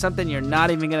bucket, something you're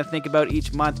not even going to think about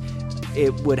each month,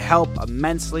 it would help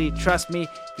immensely. Trust me, if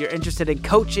you're interested in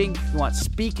coaching, you want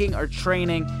speaking or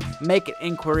training, make an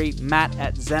inquiry,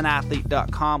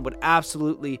 matt@zenathlete.com. Would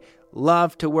absolutely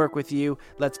love to work with you.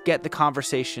 Let's get the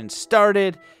conversation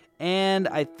started. And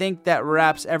I think that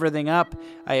wraps everything up.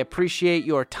 I appreciate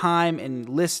your time and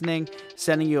listening,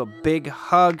 sending you a big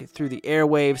hug through the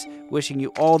airwaves, wishing you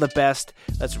all the best.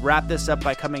 Let's wrap this up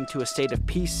by coming to a state of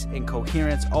peace and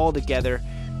coherence all together.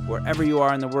 Wherever you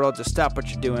are in the world, just stop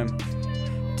what you're doing.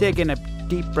 Take in a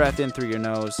deep breath in through your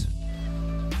nose.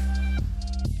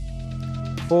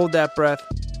 Hold that breath.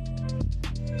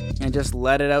 And just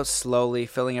let it out slowly,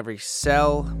 filling every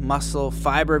cell, muscle,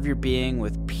 fiber of your being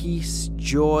with peace,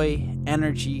 joy,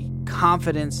 energy,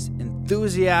 confidence,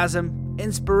 enthusiasm,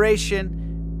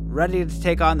 inspiration, ready to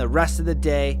take on the rest of the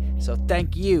day. So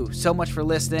thank you so much for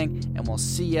listening, and we'll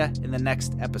see you in the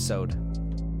next episode.